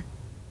is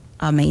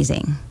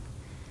amazing.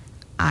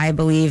 I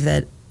believe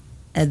that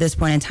at this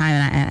point in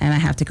time, and I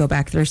have to go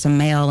back through some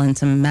mail and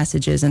some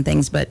messages and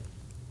things, but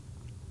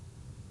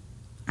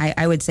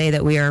I would say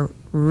that we are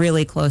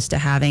really close to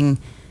having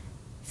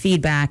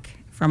feedback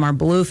from our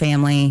Blue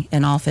family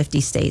in all 50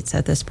 states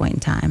at this point in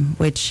time,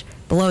 which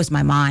blows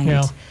my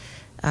mind.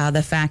 Yeah.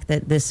 The fact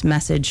that this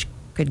message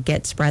could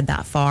get spread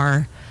that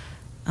far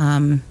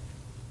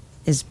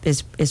is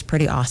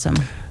pretty awesome.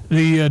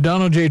 The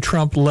Donald J.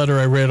 Trump letter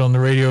I read on the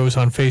radio was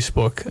on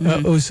Facebook.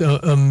 It was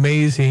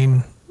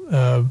amazing.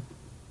 The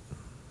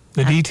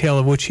detail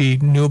of which he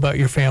knew about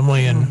your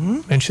family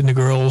and mentioned the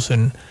girls,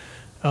 and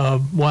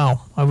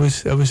wow, I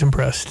was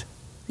impressed.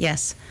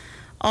 Yes,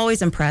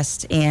 always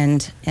impressed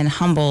and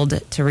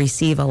humbled to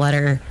receive a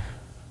letter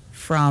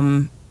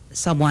from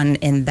someone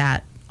in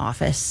that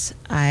office.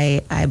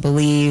 I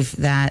believe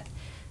that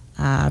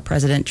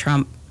President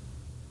Trump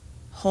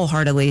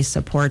wholeheartedly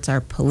supports our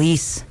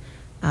police.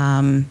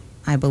 I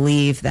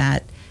believe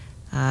that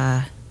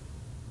that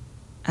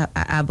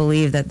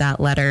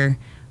letter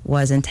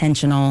was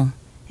intentional,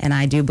 and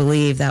I do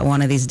believe that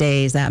one of these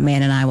days that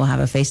man and I will have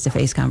a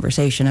face-to-face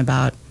conversation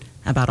about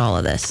all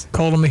of this.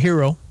 Called him a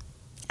hero.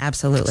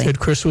 Absolutely. Said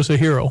Chris was a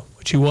hero,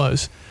 which he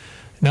was.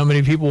 Not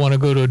many people want to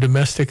go to a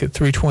domestic at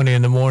 3:20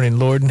 in the morning.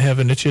 Lord in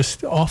heaven, it's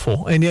just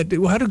awful. And yet,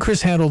 how did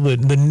Chris handle the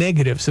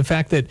negatives? The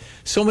fact that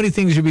so many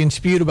things are being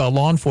spewed about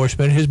law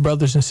enforcement, his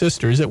brothers and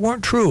sisters, that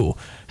weren't true.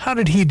 How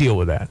did he deal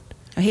with that?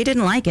 He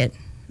didn't like it.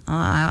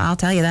 I'll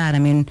tell you that. I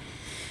mean,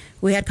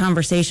 we had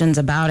conversations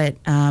about it,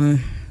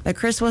 but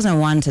Chris wasn't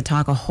one to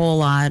talk a whole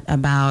lot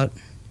about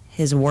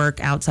his work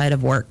outside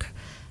of work.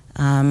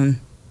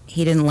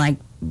 He didn't like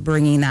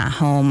bringing that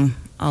home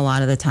a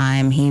lot of the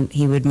time.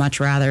 He would much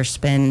rather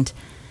spend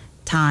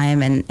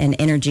time and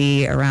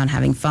energy around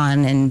having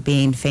fun and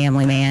being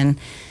family man.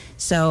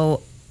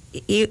 So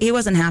he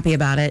wasn't happy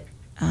about it.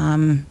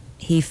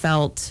 He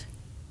felt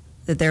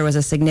that there was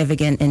a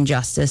significant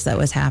injustice that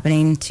was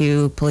happening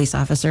to police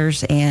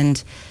officers,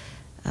 and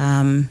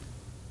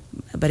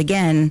but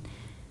again,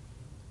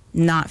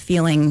 not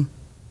feeling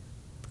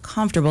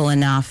comfortable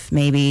enough,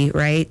 maybe,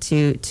 right,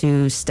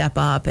 to step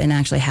up and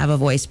actually have a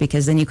voice,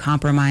 because then you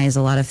compromise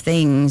a lot of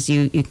things.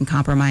 You can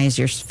compromise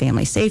your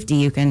family safety.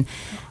 You can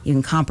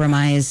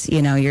compromise,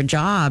 your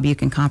job. You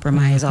can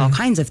compromise all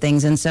kinds of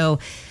things. And so,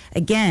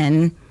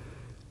 again,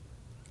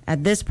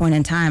 at this point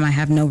in time, I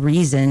have no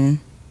reason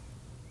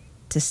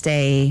to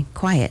stay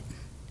quiet.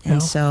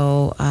 And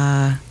so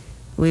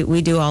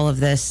we do all of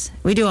this.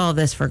 We do all of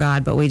this for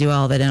God, but we do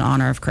all of it in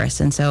honor of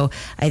Chris. And so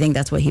I think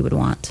that's what he would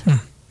want.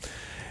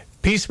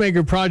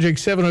 Peacemaker Project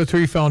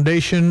 703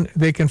 Foundation,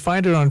 they can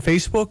find it on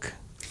Facebook?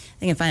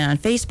 They can find it on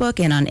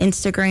Facebook and on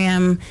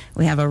Instagram.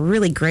 We have a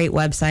really great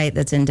website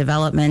that's in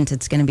development.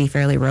 It's going to be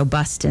fairly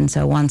robust, and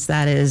so once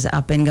that is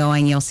up and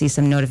going, you'll see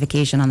some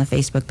notification on the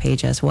Facebook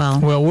page as well.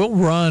 Well, we'll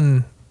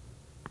run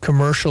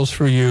commercials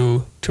for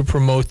you to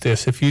promote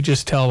this. If you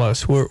just tell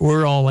us,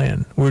 we're all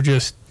in.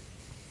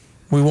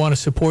 We want to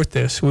support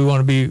this. We want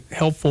to be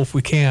helpful if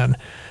we can.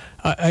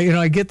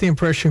 I get the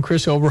impression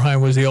Chris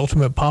Oberheim was the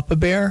ultimate Papa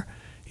Bear.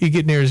 You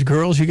get near his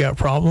girls, you got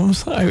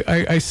problems.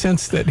 I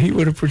sense that he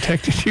would have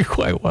protected you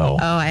quite well.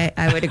 Oh,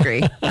 I would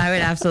agree. I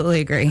would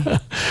absolutely agree.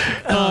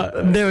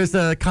 There was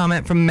a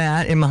comment from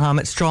Matt in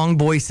Muhammad. Strong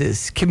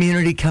voices,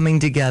 community coming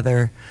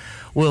together.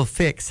 will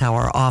fix how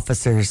our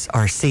officers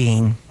are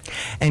seen.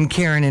 And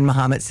Karen in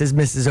Mahomet says,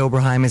 Mrs.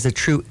 Oberheim is a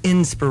true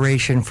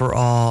inspiration for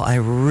all. I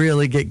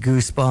really get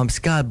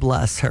goosebumps. God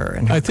bless her.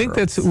 And her I think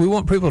we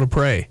want people to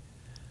pray.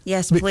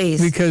 Yes,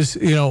 please. Because,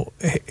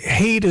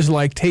 hate is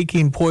like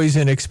taking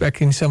poison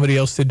expecting somebody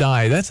else to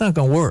die. That's not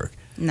going to work.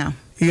 No.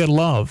 You got to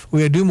love. We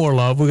got to do more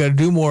love. We got to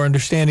do more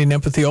understanding,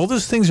 empathy. All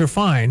those things are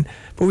fine,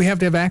 but we have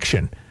to have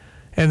action.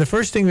 And the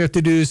first thing we have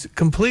to do is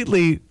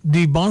completely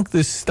debunk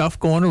this stuff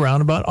going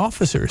around about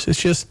officers.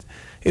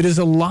 It is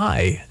a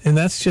lie. And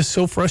that's just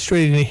so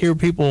frustrating to hear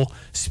people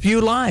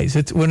spew lies.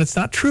 When it's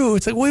not true,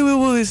 it's like, wait,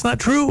 it's not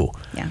true.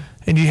 Yeah.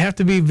 And you have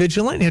to be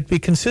vigilant. You have to be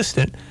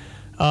consistent.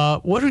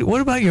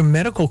 What about your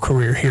medical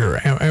career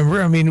here,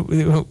 Amber? I mean,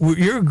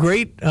 you're a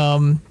great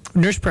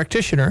nurse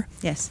practitioner.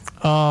 Yes.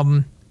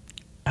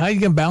 How are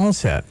you going to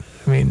balance that?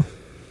 I mean,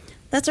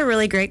 that's a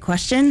really great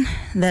question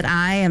that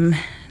I am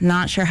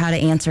not sure how to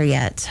answer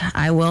yet.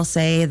 I will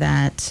say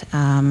that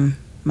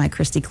my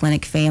Christie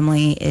Clinic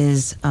family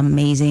is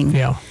amazing.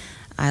 Yeah.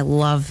 I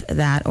love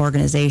that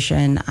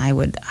organization. I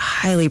would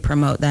highly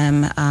promote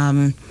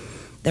them.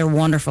 They're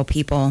wonderful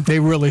people. They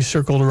really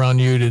circled around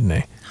you, didn't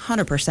they?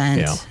 100%.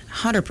 Yeah.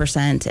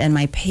 100%. And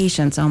my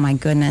patients, oh my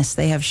goodness,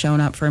 they have shown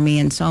up for me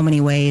in so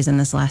many ways in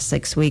this last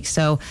 6 weeks.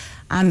 So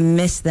I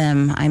miss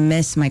them. I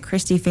miss my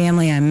Christie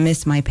family. I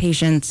miss my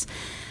patients.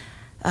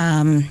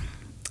 I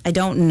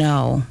don't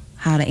know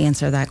how to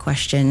answer that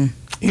question.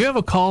 You have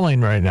a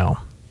calling right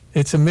now.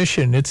 It's a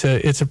mission. It's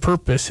a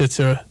purpose. It's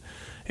a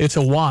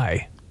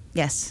why.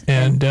 Yes.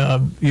 And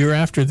you're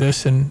after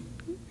this, and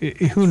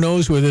who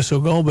knows where this will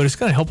go, but it's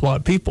going to help a lot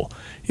of people.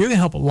 You're going to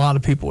help a lot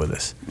of people with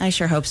this. I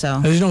sure hope so.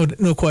 There's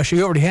no question.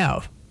 You already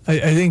have. I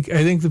think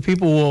the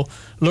people will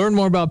learn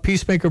more about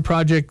Peacemaker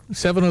Project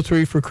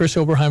 703 for Chris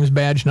Oberheim's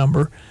badge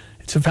number.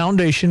 It's a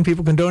foundation.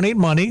 People can donate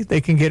money.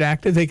 They can get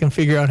active. They can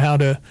figure out how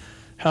to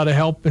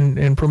help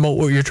and promote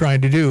what you're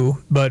trying to do.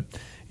 But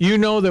you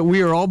know that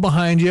we are all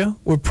behind you.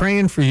 We're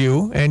praying for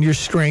you and your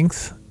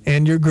strength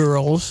and your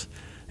girls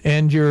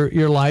and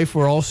your life.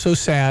 We're all so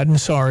sad and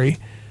sorry.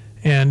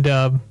 And,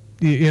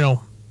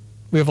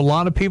 we have a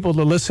lot of people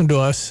that listen to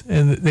us,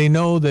 and they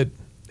know that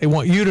they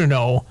want you to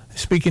know,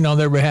 speaking on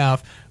their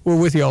behalf, we're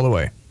with you all the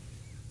way.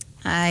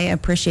 I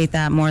appreciate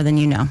that more than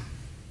you know.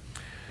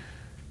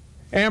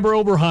 Amber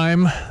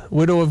Oberheim,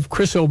 widow of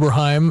Chris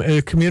Oberheim,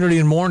 a community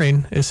in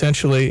mourning,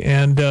 essentially.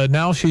 And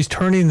now she's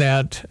turning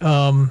that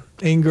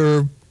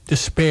anger,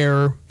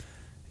 despair,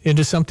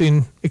 into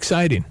something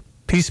exciting.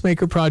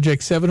 Peacemaker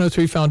Project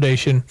 703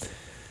 Foundation.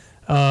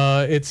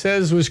 It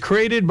says was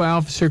created by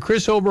Officer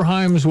Chris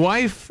Oberheim's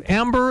wife,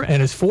 Amber,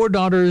 and his 4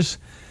 daughters.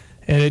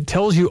 And it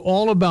tells you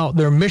all about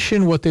their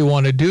mission, what they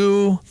want to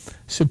do.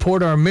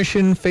 Support our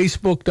mission,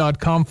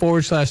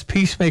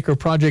 facebook.com/Peacemaker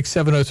Project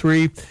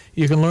 703.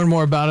 You can learn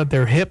more about it.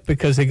 They're hip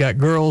because they got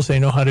girls. They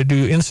know how to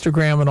do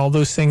Instagram and all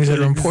those things that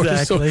are important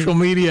to social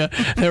media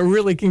that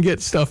really can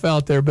get stuff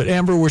out there. But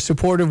Amber, we're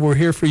supportive. We're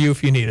here for you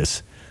if you need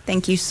us.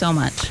 Thank you so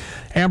much.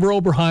 Amber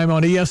Oberheim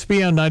on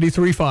ESPN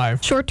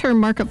 93.5. Short-term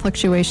market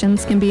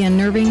fluctuations can be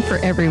unnerving for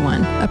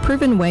everyone. A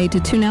proven way to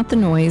tune out the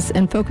noise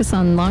and focus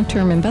on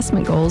long-term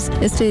investment goals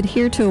is to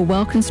adhere to a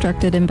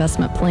well-constructed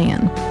investment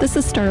plan. This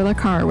is Starla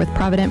Carr with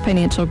Provident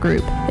Financial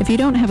Group. If you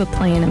don't have a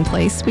plan in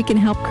place, we can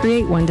help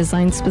create one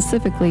designed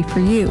specifically for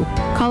you.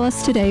 Call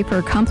us today for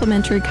a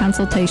complimentary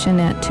consultation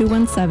at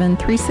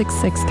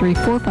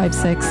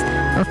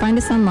 217-366-3456 or find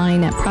us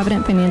online at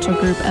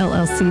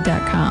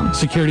providentfinancialgroupllc.com.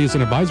 Securities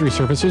and advisory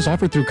services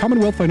offered through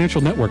Commonwealth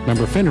Financial Network,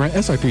 member FINRA,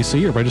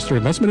 SIPC, or registered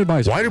investment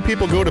advisor. Why do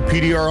people go to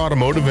PDR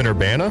Automotive in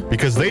Urbana?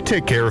 Because they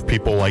take care of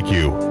people like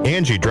you.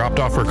 Angie dropped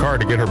off her car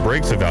to get her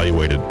brakes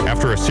evaluated.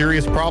 After a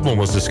serious problem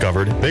was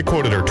discovered, they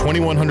quoted her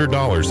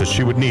 $2,100 that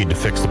she would need to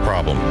fix the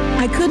problem.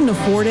 I couldn't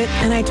afford it,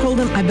 and I told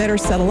him I better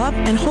settle up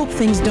and hope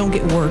things don't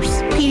get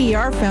worse.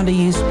 PDR found a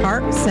used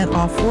part, sent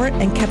off for it,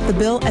 and kept the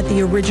bill at the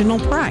original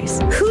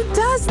price. Who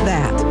does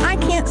that? I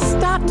can't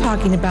stop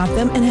talking about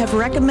them and have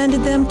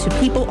recommended them to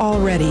people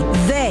already.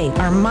 They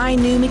are my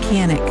new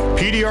mechanic.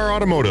 PDR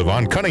Automotive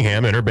on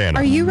Cunningham in Urbana.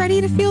 Are you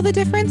ready to feel the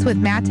difference with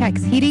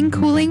Matex Heating,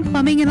 Cooling,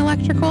 Plumbing, and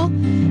Electrical?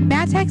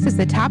 Matex is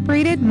the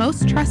top-rated,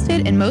 most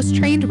trusted, and most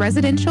trained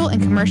residential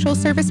and commercial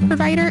service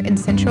provider in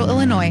Central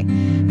Illinois.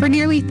 For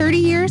nearly 30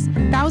 years,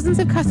 thousands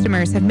of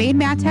customers have made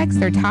Matex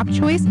their top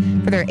choice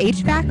for their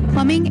HVAC,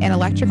 plumbing, and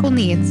electrical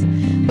needs.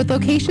 With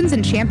locations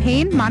in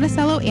Champaign,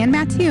 Monticello, and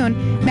Mattoon,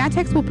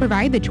 Matex will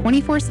provide the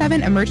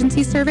 24/7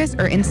 emergency service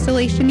or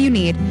installation you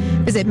need.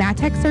 Visit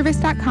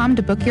matexservice.com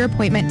to book your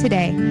appointment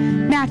today.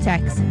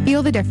 Matex,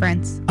 feel the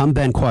difference. I'm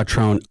Ben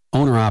Quattrone,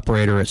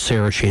 owner-operator at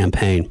Sarah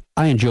Champagne.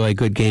 I enjoy a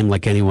good game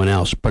like anyone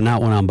else, but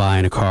not when I'm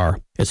buying a car.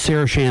 At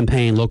Sarah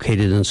Champagne,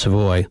 located in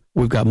Savoy,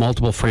 we've got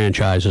multiple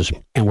franchises,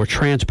 and we're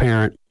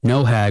transparent,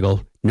 no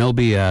haggle, no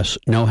BS,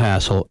 no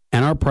hassle,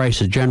 and our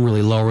price is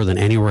generally lower than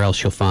anywhere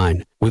else you'll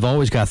find. We've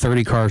always got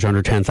 30 cars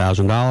under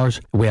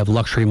 $10,000. We have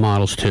luxury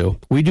models too.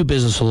 We do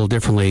business a little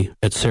differently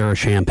at Sarah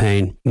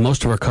Champagne.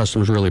 Most of our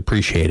customers really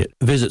appreciate it.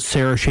 Visit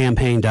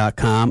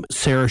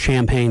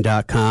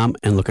sarahchampagne.com,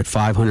 and look at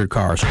 500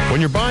 cars. When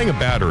you're buying a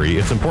battery,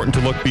 it's important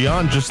to look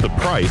beyond just the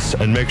price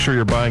and make sure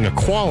you're buying a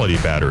quality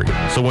battery.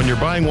 So when you're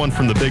buying one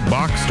from the big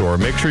box store,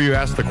 make sure you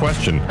ask the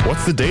question,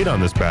 what's the date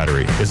on this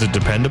battery? Is it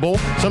dependable?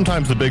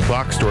 Sometimes the big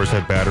box stores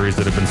have batteries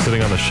that have been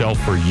sitting on the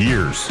shelf for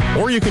years.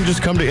 Or you can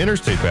just come to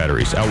Interstate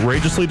Batteries,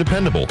 outrageously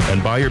dependable,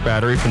 and buy your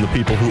battery from the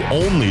people who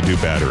only do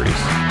batteries.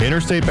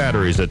 Interstate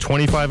Batteries at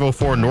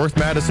 2504 North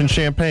Madison,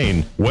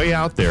 Champaign. Way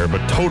out there,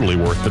 but totally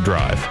worth the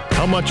drive.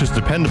 How much is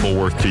dependable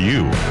worth to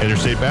you?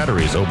 Interstate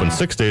Batteries open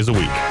 6 days a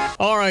week.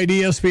 All right,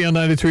 ESPN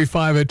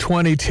 93.5 at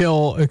 20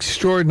 till.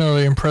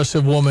 Extraordinarily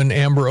impressive woman,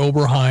 Amber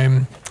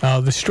Oberheim.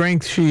 The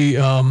strength she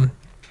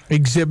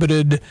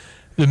exhibited,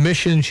 the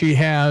mission she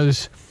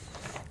has.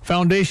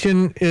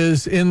 Foundation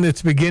is in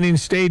its beginning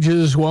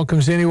stages,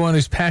 welcomes anyone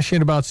who's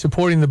passionate about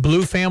supporting the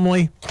Blue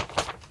family.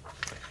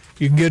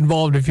 You can get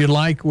involved if you'd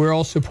like. We're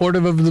all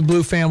supportive of the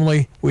Blue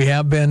family. We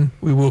have been.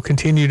 We will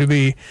continue to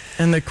be.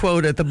 And the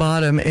quote at the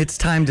bottom, it's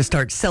time to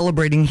start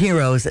celebrating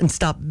heroes and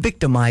stop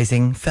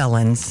victimizing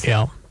felons.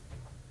 Yeah.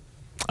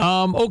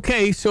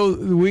 Okay, so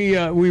we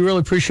really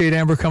appreciate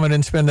Amber coming in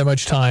and spending that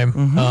much time.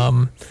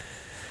 Mm-hmm.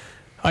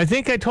 I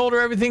think I told her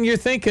everything you're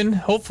thinking,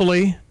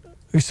 hopefully.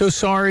 We're so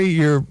sorry.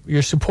 You're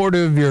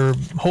supportive. You're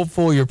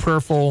hopeful. You're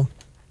prayerful.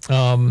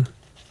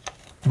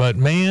 But,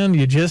 man,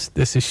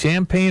 this is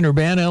Champaign,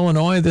 Urbana,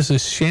 Illinois. This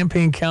is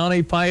Champaign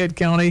County, Piatt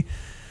County.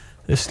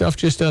 This stuff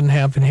just doesn't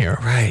happen here.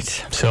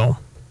 Right. So,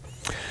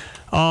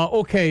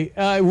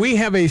 okay. We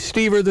have a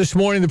Stever this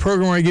morning, the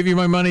program where I give you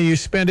my money, you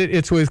spend it.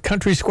 It's with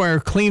Country Squire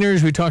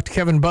Cleaners. We talked to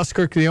Kevin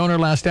Buskirk, the owner,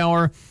 last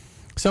hour.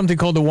 Something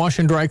called the Wash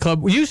and Dry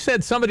Club. You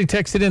said somebody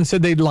texted in and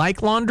said they'd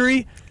like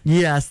laundry?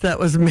 Yes, that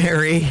was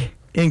Mary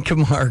in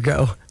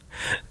Camargo.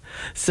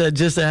 Said,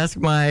 just ask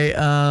my,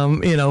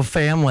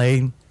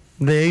 family.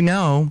 They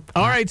know.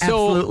 All right, so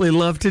absolutely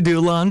love to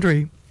do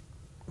laundry.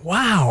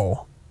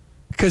 Wow.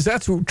 Because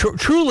that's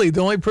truly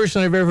the only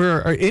person I've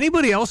ever...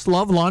 Anybody else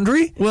love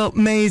laundry? Well,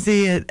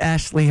 Maisie at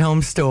Ashley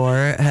Home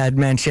Store had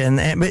mentioned,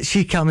 but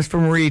she comes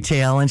from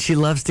retail, and she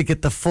loves to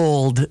get the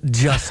fold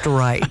just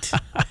right.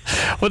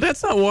 Well,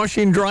 that's not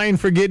washing, drying,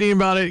 forgetting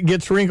about it.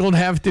 Gets wrinkled,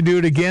 have to do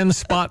it again,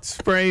 spot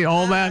spray,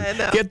 all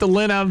that. Get the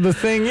lint out of the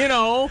thing, I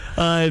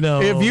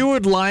know. If you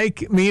would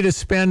like me to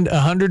spend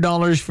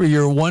 $100 for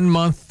your 1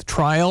 month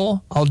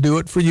trial, I'll do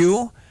it for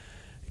you.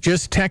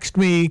 Just text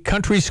me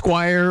Country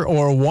Squire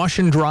or Wash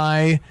and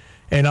Dry,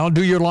 and I'll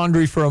do your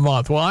laundry for a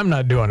month. Well, I'm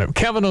not doing it.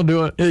 Kevin will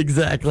do it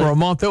exactly for a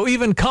month. They'll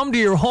even come to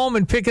your home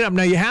and pick it up.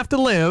 Now, you have to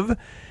live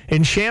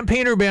in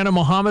Champaign, Urbana,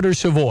 Mohammed, or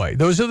Savoy.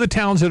 Those are the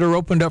towns that are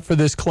opened up for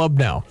this club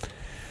now.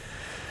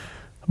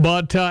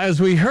 But as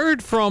we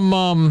heard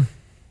from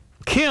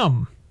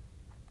Kim,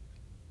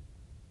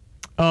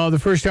 the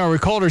first hour we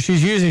called her, she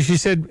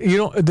said,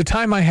 the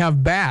time I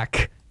have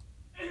back,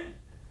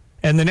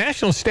 and the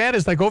national stat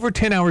is like over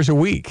 10 hours a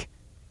week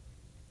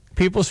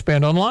people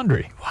spend on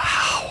laundry.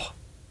 Wow.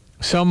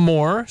 Some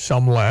more,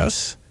 some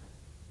less,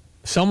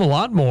 some a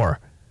lot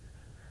more.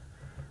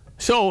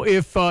 So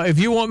if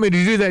you want me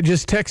to do that,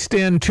 just text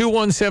in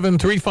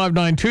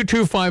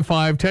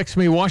 217-359-2255. Text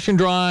me Wash and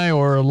Dry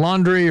or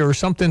laundry or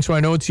something so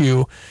I know it's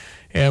you.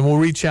 And we'll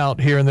reach out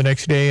here in the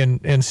next day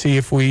and see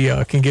if we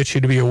can get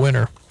you to be a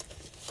winner.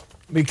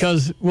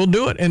 Because we'll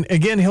do it. And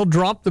again, he'll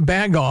drop the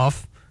bag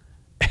off.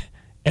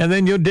 And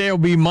then your day will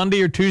be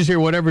Monday or Tuesday or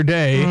whatever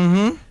day.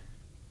 Mm-hmm.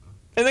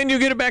 And then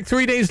you'll get it back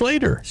 3 days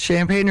later.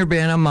 Champaign,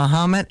 Urbana,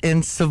 Mohammed,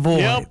 and Savoy.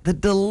 Yep. The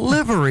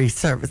delivery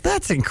service.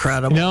 That's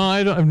incredible. No,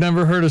 I've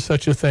never heard of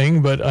such a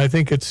thing, but I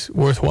think it's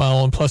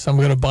worthwhile. And plus, I'm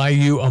going to buy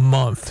you a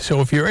month.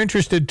 So if you're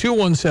interested,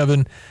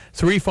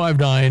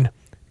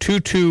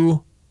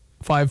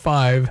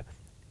 217-359-2255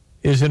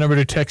 is the number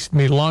to text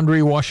me.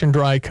 Laundry, Wash and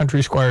Dry,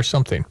 Country Squire,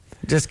 something.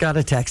 Just got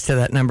a text to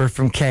that number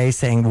from Kay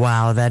saying,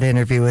 wow, that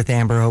interview with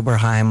Amber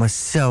Oberheim was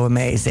so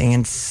amazing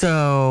and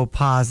so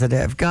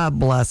positive. God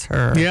bless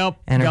her. Yep.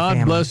 And her God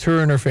family. bless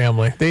her and her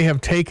family. They have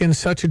taken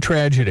such a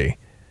tragedy,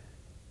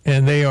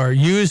 and they are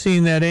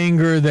using that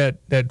anger,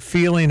 that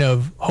feeling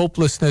of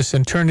hopelessness,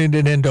 and turning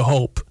it into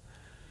hope.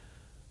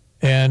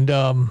 And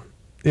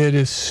it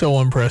is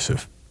so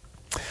impressive.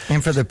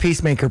 And for the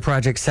Peacemaker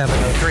Project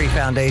 703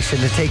 Foundation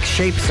to take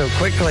shape so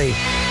quickly,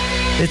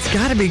 it's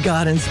got to be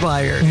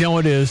God-inspired. No,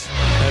 it is.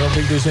 I don't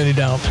think there's any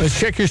doubt. Let's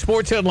check your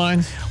sports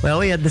headlines. Well,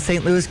 we had the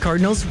St. Louis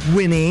Cardinals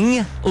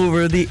winning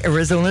over the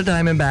Arizona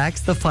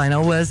Diamondbacks. The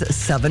final was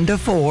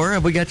 7-4.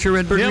 Have we got your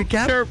Redbird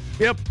recap? Sure.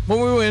 Yep, when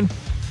we win.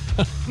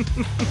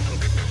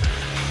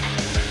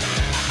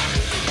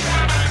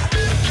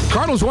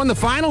 Cardinals won the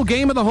final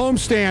game of the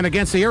homestand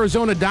against the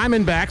Arizona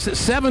Diamondbacks at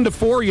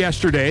 7-4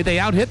 yesterday. They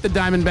out-hit the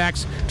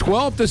Diamondbacks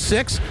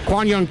 12-6.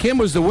 Kwon Young Kim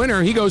was the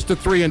winner. He goes to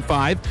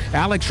 3-5.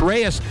 Alex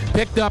Reyes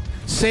picked up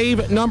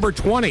save number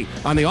 20.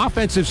 On the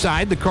offensive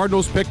side, the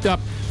Cardinals picked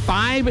up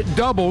 5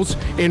 doubles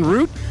en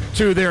route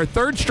to their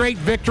third straight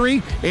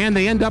victory, and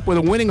they end up with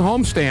a winning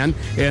homestand,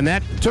 and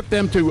that took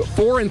them to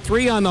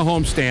 4-3 on the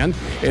homestand.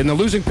 And the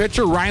losing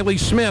pitcher, Riley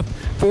Smith,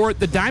 for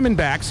the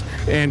Diamondbacks.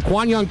 And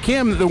Kwon Young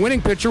Kim, the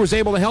winning pitcher, was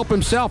able to help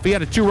himself. He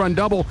had a 2-run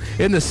double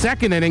in the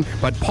second inning,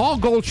 but Paul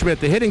Goldschmidt,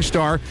 the hitting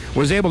star,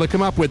 was able to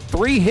come up with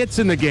 3 hits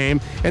in the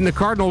game, and the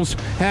Cardinals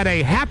had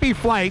a happy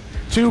flight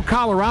to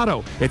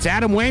Colorado. It's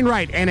Adam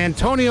Wainwright and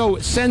Antonio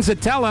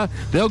Senzatella.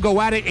 They'll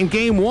go at it in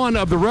game 1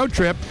 of the road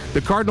trip.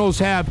 The Cardinals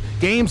have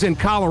games in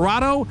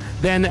Colorado,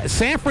 then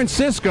San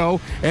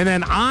Francisco, and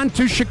then on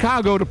to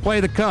Chicago to play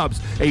the Cubs.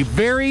 A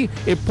very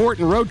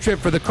important road trip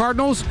for the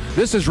Cardinals.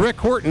 This is Rick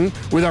Horton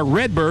with our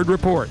Redbird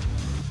Report.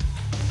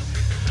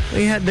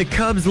 We had the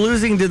Cubs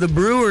losing to the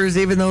Brewers,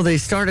 even though they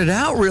started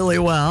out really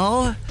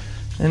well.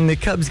 And the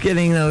Cubs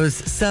getting those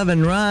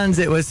 7 runs.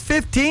 It was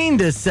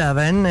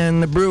 15-7,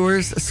 and the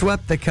Brewers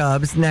swept the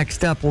Cubs.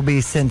 Next up will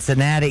be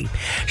Cincinnati.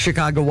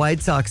 Chicago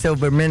White Sox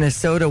over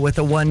Minnesota with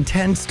a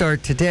 1-10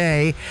 start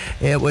today.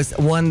 It was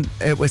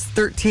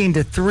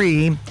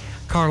 13-3.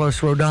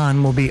 Carlos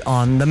Rodon will be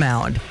on the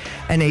mound.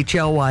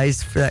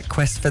 NHL-wise, for that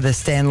quest for the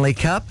Stanley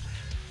Cup,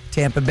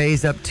 Tampa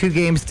Bay's up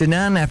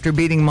 2-0 after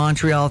beating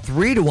Montreal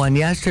 3-1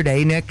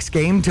 yesterday. Next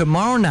game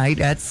tomorrow night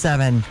at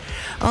 7.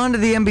 On to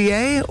the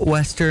NBA.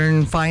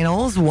 Western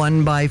Finals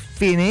won by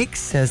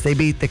Phoenix as they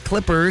beat the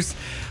Clippers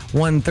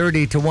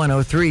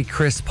 130-103.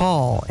 Chris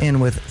Paul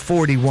in with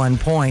 41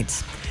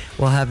 points.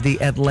 We'll have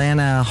the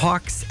Atlanta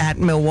Hawks at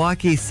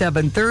Milwaukee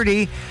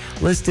 7:30.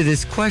 Listed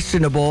as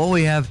questionable.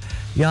 We have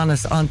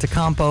Giannis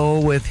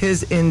Antetokounmpo with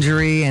his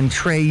injury and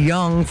Trae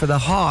Young for the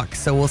Hawks.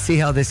 So we'll see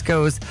how this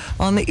goes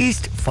on the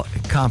East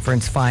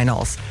Conference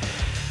Finals.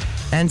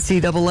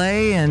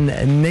 NCAA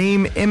and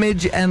name,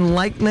 image, and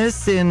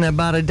likeness in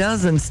about a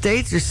dozen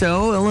states or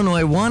so.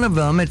 Illinois, one of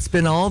them. It's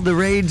been all the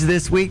rage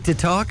this week to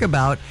talk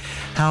about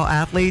how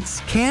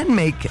athletes can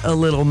make a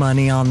little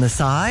money on the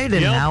side.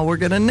 And now we're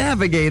going to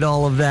navigate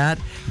all of that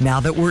now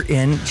that we're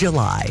in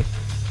July.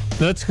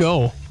 Let's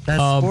go.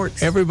 That's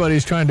sports.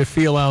 Everybody's trying to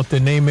feel out the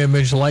name,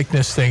 image,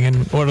 likeness thing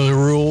and what are the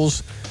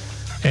rules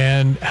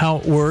and how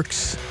it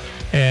works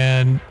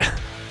and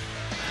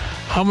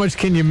how much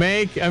can you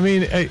make. I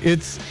mean,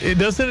 it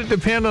doesn't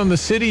depend on the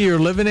city you're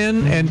living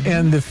in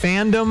and the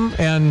fandom.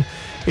 And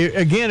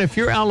again, if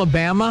you're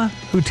Alabama,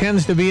 who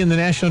tends to be in the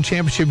national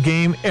championship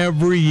game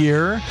every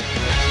year,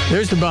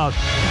 there's about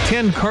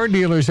 10 car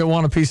dealers that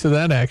want a piece of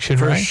that action,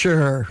 For right?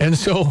 sure. And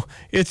so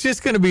it's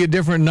just going to be a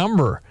different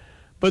number.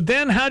 But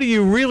then how do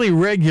you really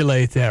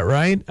regulate that,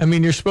 right? I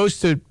mean, you're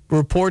supposed to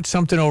report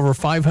something over a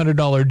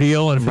 $500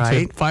 deal, and if it's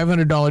a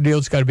 $500 deal,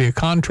 it's got to be a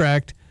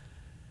contract.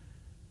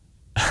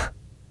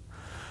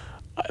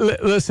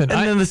 Listen.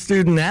 And then the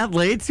student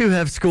athletes who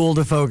have school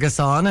to focus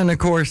on, and of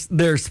course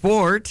their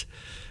sport,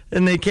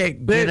 and they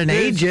can't get an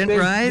agent,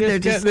 right?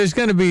 It's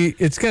going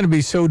to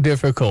be so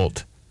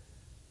difficult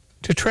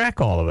to track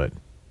all of it.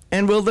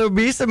 And will there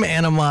be some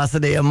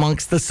animosity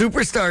amongst the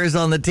superstars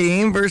on the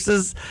team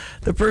versus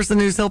the person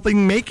who's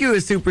helping make you a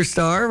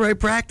superstar, right?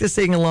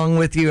 Practicing along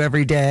with you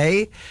every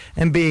day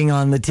and being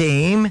on the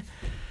team.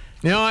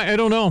 You know, I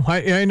don't know.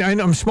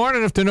 I'm smart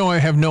enough to know I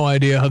have no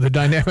idea how the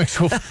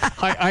dynamics will.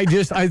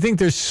 I think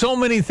there's so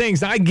many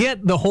things. I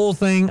get the whole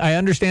thing. I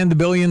understand the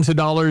billions of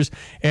dollars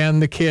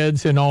and the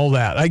kids and all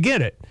that. I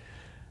get it.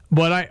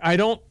 But I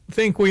don't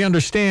think we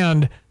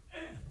understand,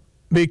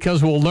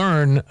 because we'll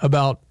learn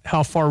about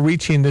how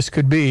far-reaching this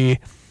could be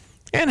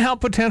and how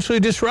potentially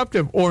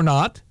disruptive or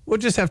not. We'll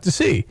just have to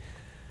see.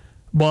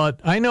 But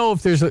I know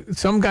if there's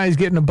some guy's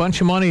getting a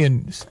bunch of money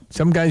and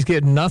some guy's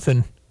getting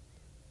nothing,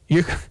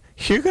 you're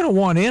going to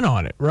want in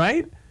on it,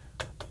 right?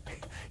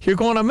 You're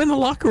going, I'm in the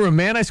locker room,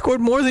 man. I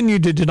scored more than you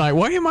did tonight.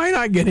 Why am I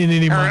not getting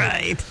any money?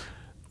 Right.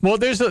 Well,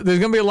 there's going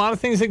to be a lot of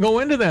things that go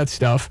into that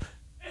stuff,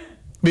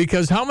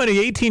 because how many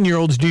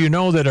 18-year-olds do you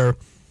know that are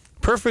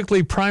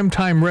perfectly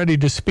primetime ready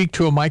to speak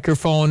to a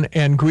microphone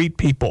and greet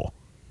people?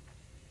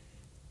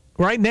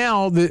 Right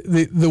now,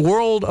 the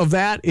world of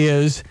that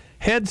is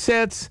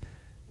headsets,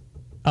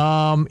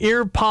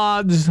 ear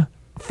pods,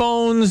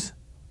 phones,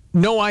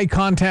 no eye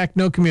contact,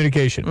 no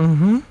communication.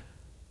 Mm-hmm.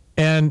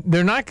 And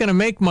they're not going to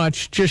make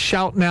much just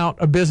shouting out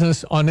a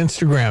business on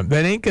Instagram.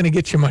 That ain't going to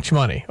get you much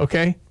money,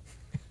 okay?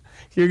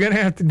 You're going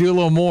to have to do a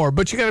little more,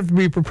 but you got to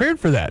be prepared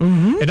for that.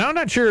 Mm-hmm. And I'm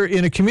not sure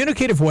in a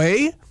communicative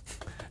way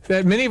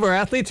that many of our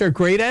athletes are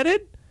great at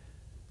it.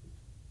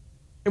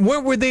 And where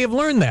would they have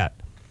learned that?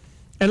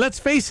 And let's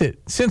face it,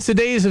 since the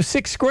days of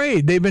 6th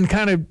grade, they've been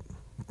kind of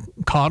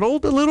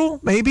coddled a little,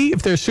 maybe,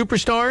 if they're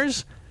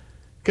superstars,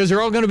 because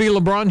they're all going to be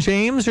LeBron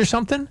James or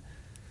something.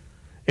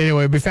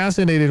 Anyway, it'd be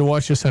fascinating to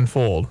watch this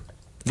unfold.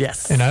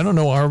 Yes. And I don't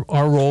know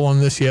our role on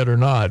this yet or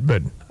not,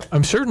 but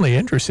I'm certainly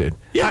interested.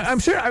 Yeah. I'm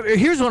sure.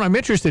 Here's what I'm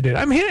interested in.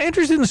 I'm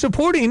interested in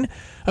supporting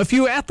a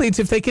few athletes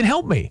if they can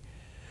help me.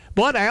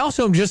 But I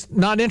also am just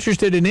not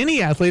interested in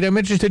any athlete. I'm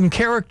interested in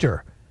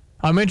character.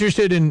 I'm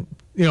interested in,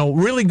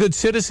 really good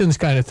citizens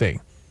kind of thing.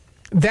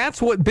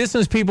 That's what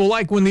business people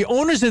like. When the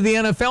owners of the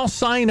NFL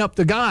sign up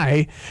the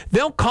guy,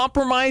 they'll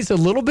compromise a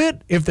little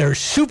bit if they're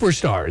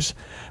superstars.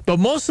 But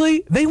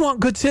mostly, they want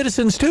good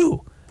citizens,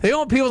 too. They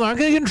want people that aren't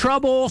going to get in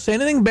trouble, say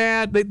anything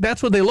bad.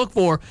 That's what they look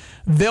for.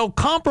 They'll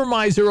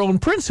compromise their own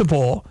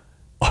principle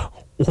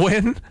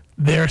when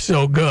they're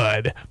so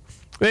good.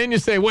 Then you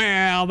say,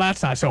 well,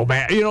 that's not so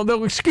bad.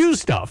 They'll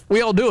excuse stuff.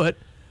 We all do it.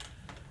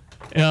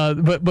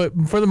 But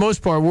for the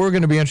most part, we're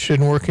going to be interested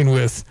in working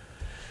with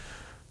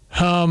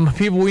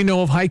people we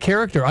know of high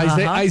character.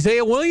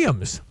 Isaiah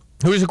Williams,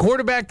 who is a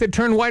quarterback that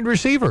turned wide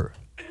receiver,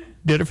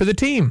 did it for the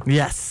team.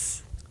 Yes.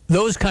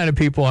 Those kind of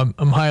people I'm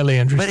highly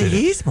interested in. But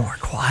he's more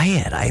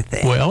quiet, I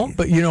think. Well,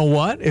 but you know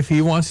what? If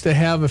he wants to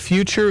have a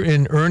future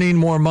in earning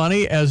more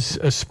money as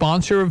a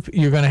sponsor,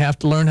 you're going to have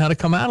to learn how to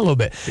come out a little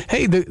bit.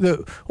 Hey,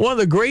 one of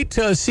the great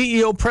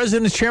CEO,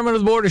 presidents, chairman of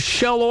the board of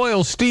Shell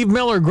Oil, Steve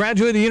Miller,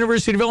 graduated of the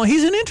University of Illinois.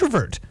 He's an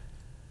introvert.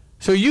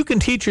 So you can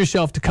teach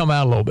yourself to come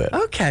out a little bit.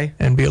 Okay.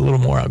 And be a little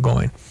more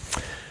outgoing.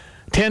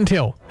 10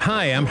 till.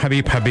 Hi, I'm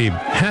Habib.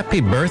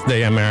 Happy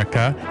birthday,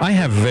 America. I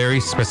have very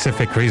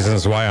specific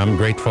reasons why I'm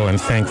grateful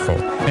and thankful.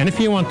 And if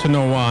you want to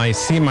know why,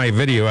 see my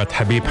video at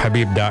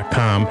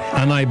habibhabib.com,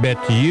 and I bet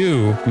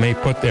you may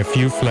put a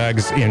few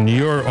flags in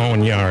your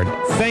own yard.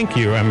 Thank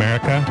you,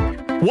 America.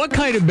 What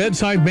kind of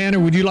bedside manner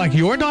would you like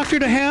your doctor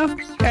to have?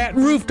 At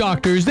Roof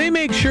Doctors, they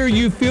make sure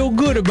you feel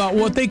good about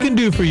what they can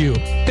do for you.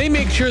 They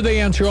make sure they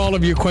answer all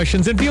of your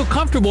questions and feel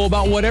comfortable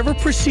about whatever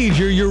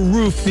procedure your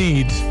roof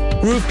needs.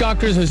 Roof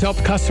Doctors has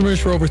helped customers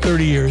for over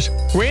 30 years.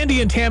 Randy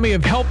and Tammy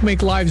have helped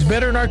make lives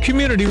better in our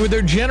community with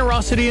their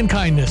generosity and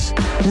kindness.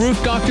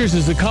 Roof Doctors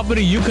is the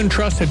company you can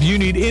trust if you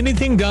need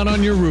anything done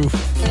on your roof.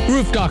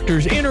 Roof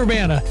Doctors in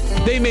Urbana,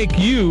 they make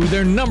you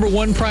their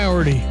 #1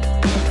 priority.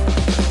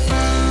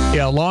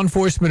 Yeah, law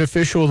enforcement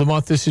official of the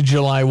month. This is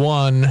July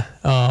 1.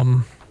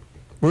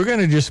 We're going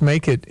to just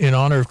make it in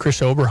honor of Chris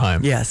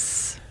Oberheim.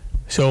 Yes.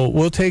 So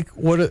we'll take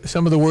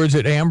some of the words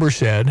that Amber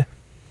said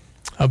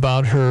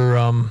about her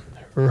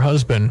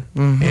husband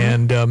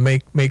and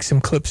make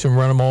some clips and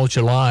run them all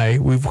July.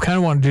 We've kind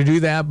of wanted to do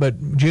that,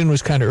 but June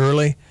was kind of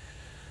early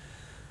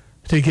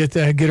to get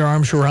our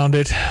arms around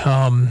it.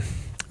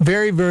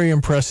 Very, very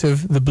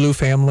impressive. The Blue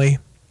family,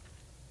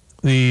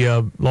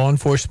 the law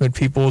enforcement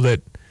people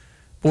that.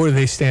 Boy, do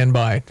they stand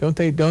by. Don't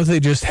they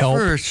just help?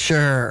 For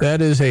sure.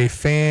 That is a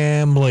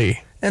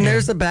family. And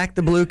there's a Back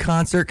the Blue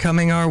concert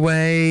coming our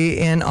way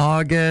in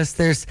August.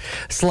 There's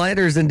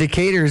Sliders and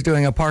Decatur's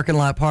doing a parking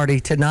lot party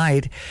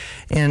tonight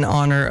in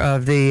honor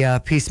of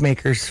the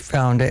Peacemakers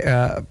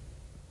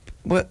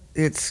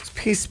it's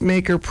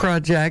Peacemaker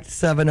Project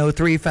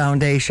 703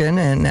 Foundation,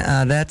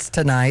 and that's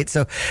tonight.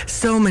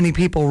 So many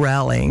people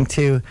rallying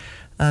to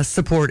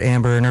support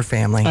Amber and her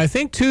family. I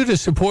think, too, to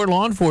support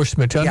law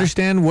enforcement, to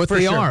understand what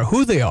they are,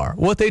 who they are,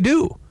 what they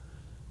do.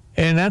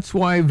 And that's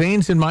why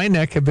veins in my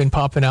neck have been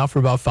popping out for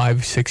about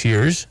 5-6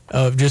 years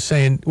of just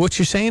saying, what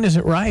you're saying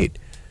isn't right.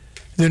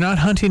 They're not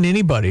hunting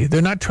anybody.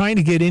 They're not trying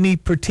to get any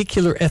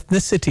particular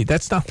ethnicity.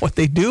 That's not what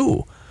they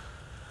do.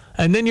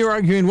 And then you're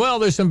arguing, well,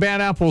 there's some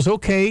bad apples.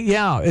 Okay,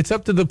 yeah, it's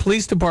up to the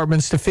police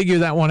departments to figure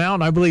that one out,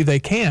 and I believe they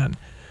can.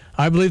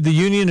 I believe the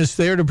union is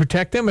there to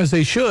protect them, as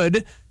they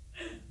should.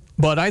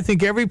 But I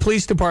think every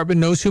police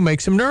department knows who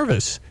makes them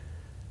nervous.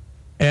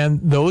 And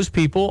those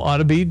people ought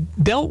to be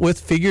dealt with,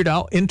 figured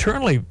out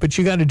internally. But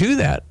you got to do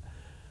that.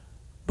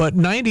 But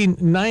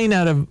 99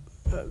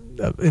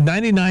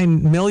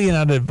 million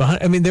out of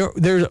 100, I mean,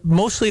 they're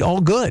mostly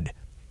all good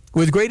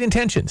with great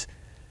intentions.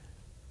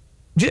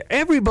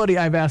 Everybody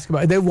I've asked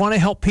about, they want to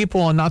help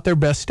people on not their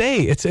best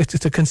day. It's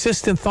a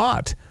consistent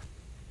thought.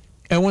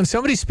 And when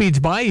somebody speeds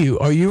by you,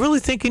 are you really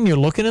thinking you're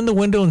looking in the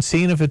window and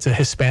seeing if it's a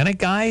Hispanic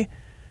guy?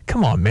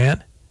 Come on,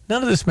 man.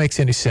 None of this makes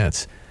any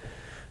sense.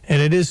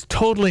 And it is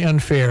totally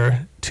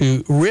unfair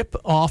to rip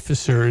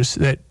officers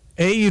that,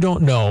 A, you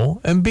don't know,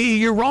 and B,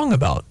 you're wrong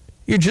about.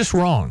 You're just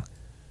wrong.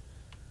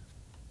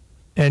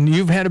 And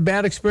you've had a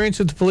bad experience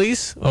with the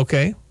police?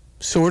 Okay.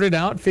 Sort it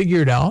out,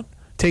 figure it out,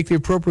 take the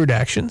appropriate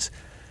actions.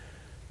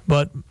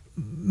 But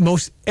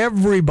most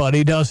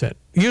everybody doesn't.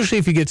 Usually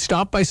if you get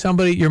stopped by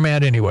somebody, you're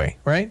mad anyway,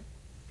 right?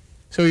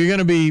 So you're going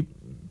to be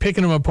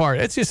picking them apart.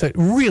 It's just a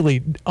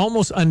really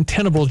almost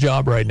untenable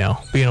job right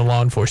now, being a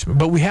law enforcement.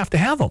 But we have to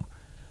have them.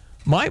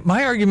 My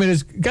argument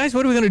is, guys,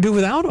 what are we going to do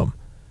without them?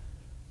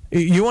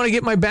 You want to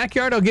get my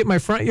backyard? I'll get my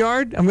front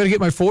yard. I'm going to get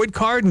my FOID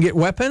card and get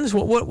weapons.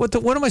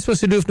 What am I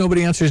supposed to do if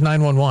nobody answers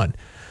 911?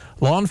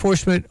 Law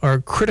enforcement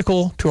are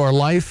critical to our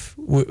life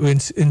in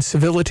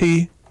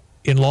civility,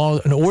 in law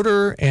and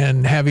order,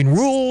 and having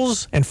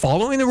rules and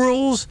following the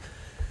rules.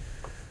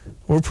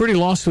 We're pretty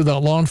lost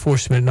without law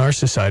enforcement in our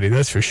society,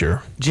 that's for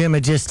sure. Jim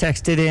had just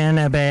texted in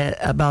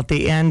about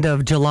the end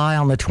of July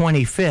on the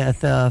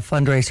 25th, a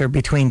fundraiser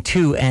between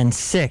 2 and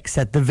 6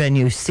 at the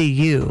venue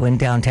CU in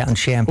downtown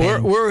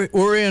Champaign.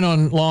 We're in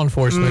on law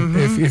enforcement,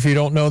 if you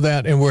don't know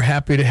that, and we're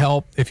happy to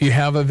help. If you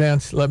have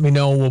events, let me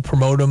know. We'll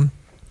promote them.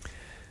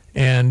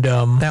 And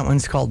that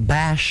one's called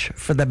Bash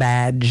for the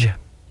Badge.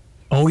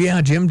 Oh,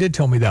 yeah, Jim did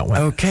tell me that one.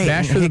 Okay.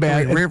 Dash for the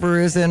Bad. River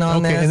is in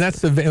on Okay,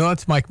 this. and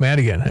that's Mike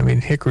Madigan. I mean,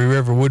 Hickory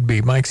River would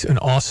be. Mike's an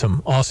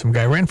awesome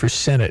guy. Ran for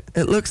Senate.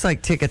 It looks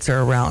like tickets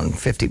are around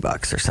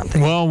 $50 or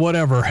something. Well,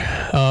 whatever.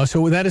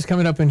 So that is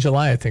coming up in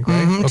July, I think,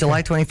 right? Mm-hmm,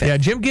 July 25th. Yeah,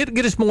 Jim,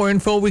 get us more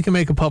info. We can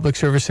make a public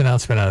service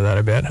announcement out of that,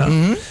 I bet, huh?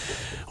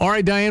 Mm-hmm. All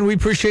right, Diane, we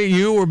appreciate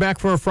you. We're back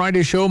for our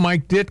Friday show.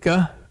 Mike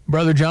Ditka,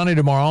 Brother Johnny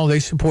tomorrow. They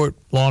support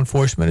law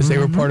enforcement as they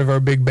were part of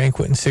our big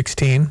banquet in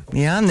 16.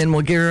 Yeah, and then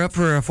we'll gear up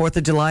for a 4th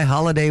of July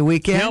holiday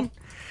weekend. Yep.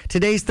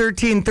 Today's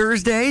 13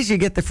 Thursdays. You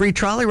get the free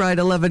trolley ride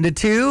 11 to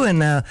 2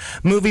 and the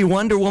movie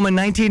Wonder Woman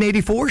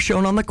 1984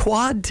 shown on the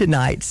quad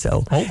tonight.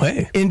 So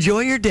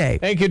enjoy your day.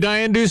 Thank you,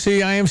 Diane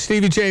Ducey. I am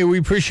Stevie J. We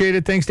appreciate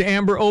it. Thanks to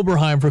Amber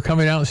Oberheim for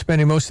coming out and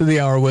spending most of the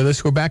hour with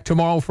us. We're back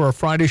tomorrow for our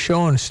Friday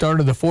show and start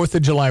of the 4th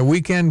of July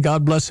weekend.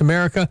 God bless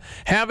America.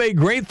 Have a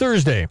great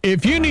Thursday.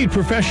 If you need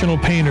professional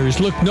painters,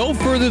 look no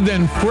further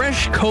than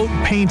Fresh Coat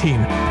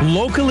Painting.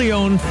 Locally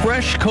owned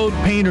Fresh Coat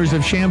Painters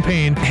of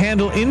Champaign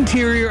handle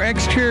interior,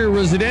 exterior,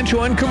 residential,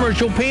 and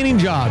commercial painting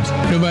jobs.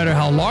 No matter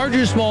how large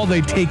or small,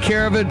 they take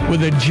care of it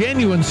with a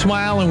genuine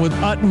smile and with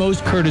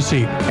utmost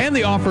courtesy. And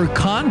they offer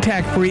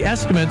contact-free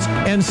estimates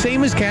and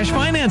same as cash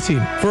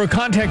financing. For a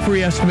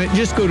contact-free estimate,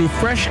 just go to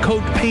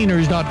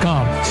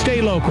freshcoatpainters.com.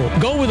 Stay local.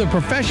 Go with a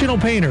professional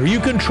painter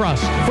you can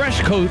trust.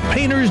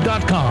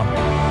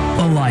 freshcoatpainters.com.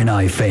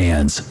 Illini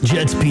fans,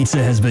 Jets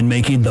Pizza has been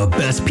making the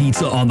best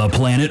pizza on the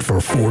planet for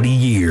 40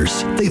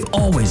 years. They've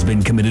always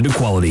been committed to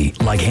quality,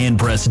 like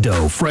hand-pressed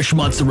dough, fresh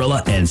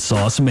mozzarella, and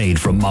sauce made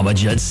from Mama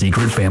Jet's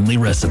secret family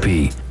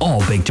recipe.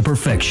 All baked to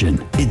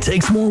perfection. It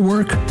takes more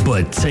work,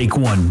 but take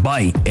one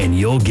bite and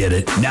you'll get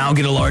it. Now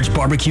get a large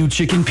barbecue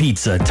chicken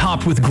pizza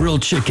topped with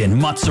grilled chicken,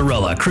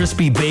 mozzarella,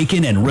 crispy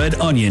bacon, and red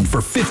onion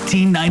for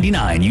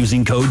 $15.99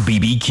 using code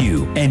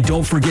BBQ. And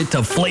don't forget to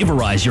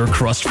flavorize your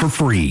crust for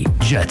free.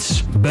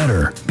 Jets, better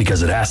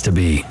because it has to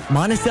be.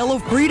 Monticello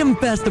Freedom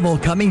Festival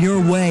coming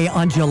your way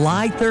on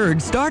July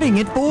 3rd, starting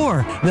at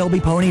 4. There'll be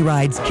pony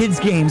rides, kids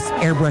games,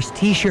 airbrush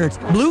t-shirts,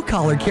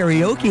 blue-collar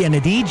karaoke, and a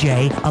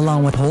DJ,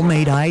 along with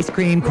homemade ice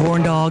cream,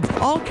 corn dogs,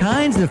 all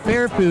kinds of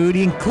fair food,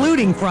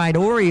 including fried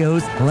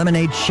Oreos,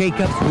 lemonade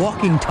shake-ups,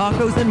 walking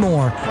tacos, and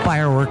more.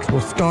 Fireworks will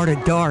start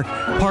at dark.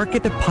 Park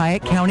at the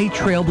Piatt County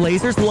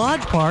Trailblazers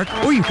Lodge Park,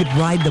 or you could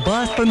ride the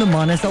bus from the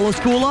Monticello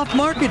School off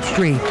Market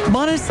Street.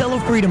 Monticello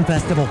Freedom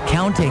Festival,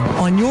 counting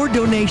on your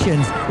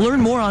donations.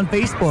 Learn more on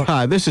Facebook.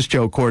 Hi, this is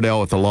Joe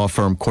Cordell with the law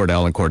firm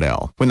Cordell &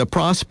 Cordell. When the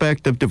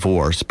prospect of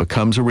divorce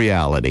becomes a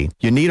reality,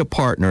 you need a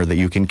partner that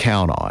you can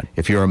count on.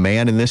 If you're a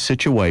man in this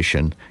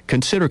situation,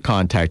 consider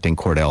contacting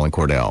Cordell &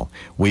 Cordell.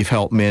 We've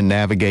helped men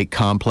navigate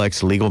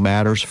complex legal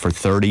matters for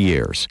 30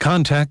 years.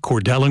 Contact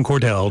Cordell &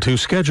 Cordell to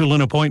schedule an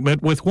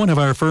appointment with one of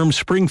our firm's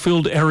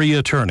Springfield area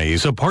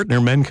attorneys, a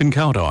partner men can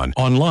count on.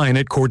 Online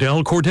at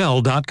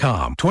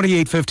CordellCordell.com.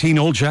 2815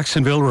 Old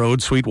Jacksonville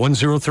Road, Suite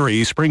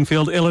 103,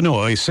 Springfield,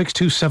 Illinois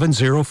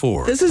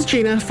 62704. This is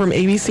Gina from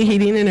ABC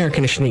Heating and Air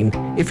Conditioning.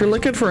 If you're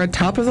looking for a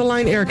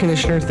top-of-the-line air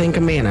conditioner, think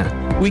Amana.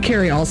 We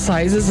carry all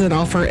sizes and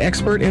offer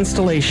expert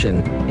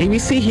installation.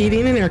 ABC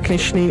Heating and Air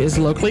Conditioning is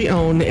locally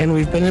owned, and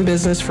we've been in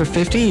business for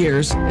 50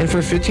 years. And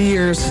for 50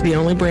 years, the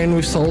only brand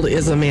we've sold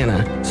is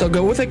Amana. So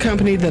go with a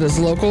company that is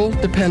local,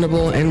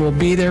 dependable, and will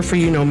be there for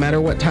you no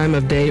matter what time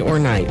of day or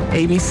night.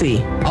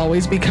 ABC.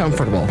 Always be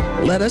comfortable.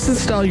 Let us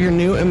install your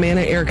new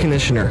Amana air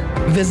conditioner.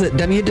 Visit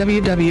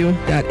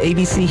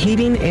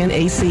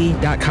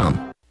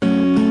www.abcheatingandac.com.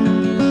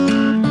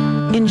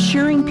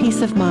 Ensuring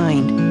peace of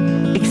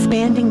mind,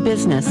 expanding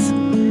business,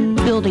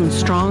 building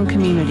strong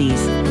communities.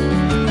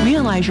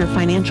 Realize your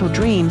financial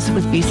dreams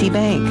with Busey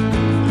Bank.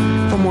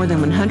 For more than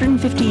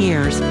 150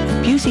 years,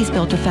 Busey's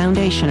built a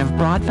foundation of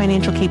broad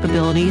financial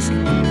capabilities,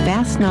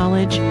 vast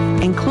knowledge,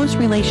 and close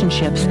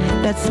relationships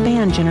that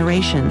span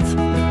generations.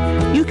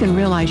 You can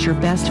realize your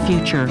best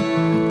future.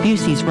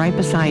 Busey's right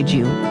beside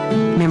you.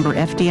 Member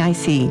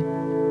FDIC.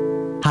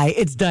 Hi,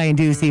 it's Diane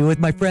Ducey with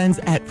my friends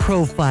at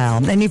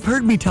Profile. And you've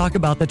heard me talk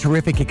about the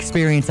terrific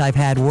experience I've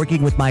had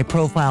working with my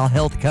Profile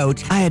health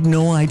coach. I had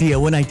no idea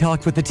when I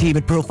talked with the team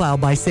at Profile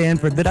by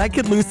Sanford that I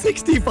could lose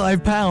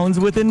 65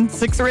 pounds within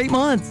 6 or 8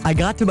 months. I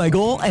got to my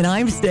goal and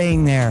I'm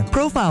staying there.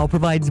 Profile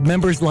provides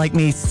members like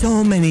me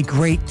so many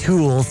great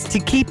tools to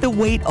keep the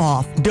weight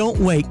off. Don't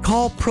wait.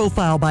 Call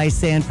Profile by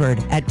Sanford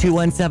at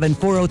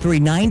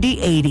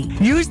 217-403-9080.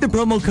 Use the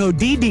promo code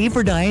DD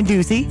for Diane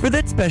Ducey for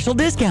that special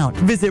discount.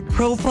 Visit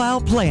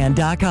profileplan.com.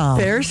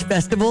 Fairs,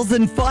 festivals,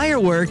 and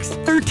fireworks.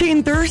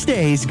 13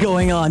 Thursdays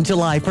going on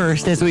July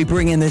 1st as we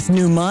bring in this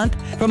new month.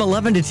 From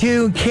 11 to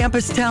 2,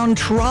 Campus Town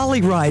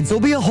trolley rides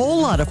will be a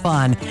whole lot of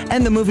fun.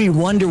 And the movie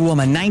Wonder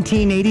Woman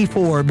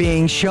 1984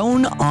 being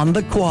shown on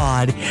the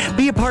quad.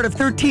 Be a part of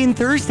 13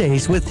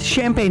 Thursdays with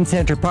Champaign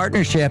Center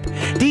Partnership.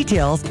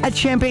 Details at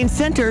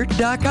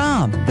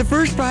champaignCenter.com. The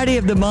first Friday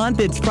of the month,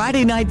 it's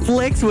Friday Night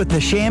Flicks with the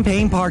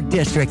Champaign Park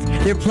District.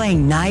 They're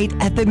playing Night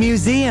at the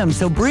Museum,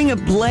 so bring a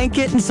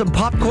blanket and some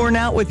popcorn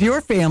out with your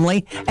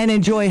family and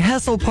enjoy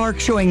Hessel Park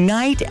showing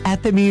Night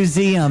at the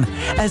Museum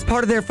as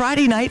part of their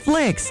Friday Night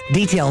Flicks.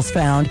 Details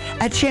found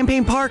at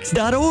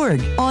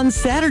champagneparks.org. On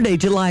Saturday,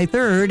 July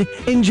 3rd,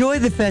 enjoy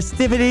the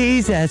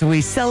festivities as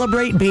we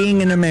celebrate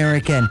being an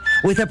American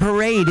with a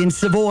parade in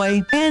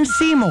Savoy and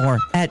Seymour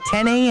at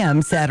 10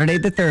 a.m. Saturday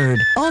the 3rd.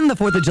 On the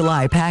 4th of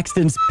July,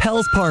 Paxton's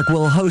Pels Park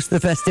will host the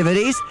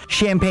festivities.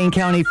 Champaign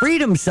County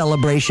Freedom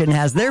Celebration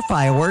has their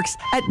fireworks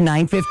at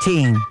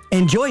 9:15.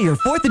 Enjoy your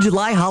 4th of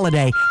July holiday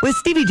with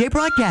Stevie Jay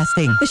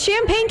Broadcasting. The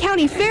Champaign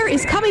County Fair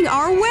is coming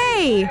our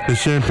way. The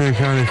Champaign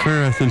County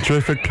Fair has some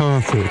terrific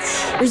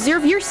concerts.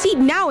 Reserve your seat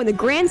now in the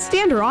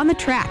grandstand or on the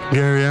track.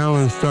 Gary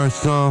Allen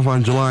starts off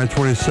on July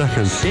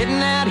 22nd. Sitting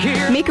out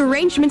here. Make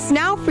arrangements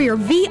now for your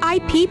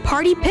VIP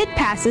party pit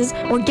passes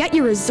or get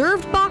your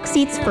reserved box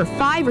seats for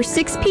 5 or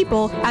 6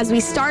 people as we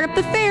start up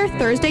the fair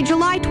Thursday,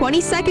 July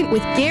 22nd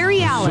with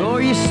Gary Allen. So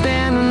you're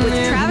standing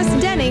with Travis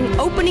Denning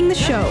opening the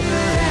show.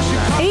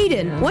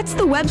 Aiden, what's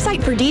the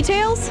website for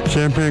details?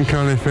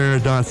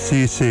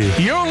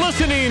 ChampaignCountyFair.cc. You're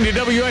listening to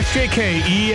WSJK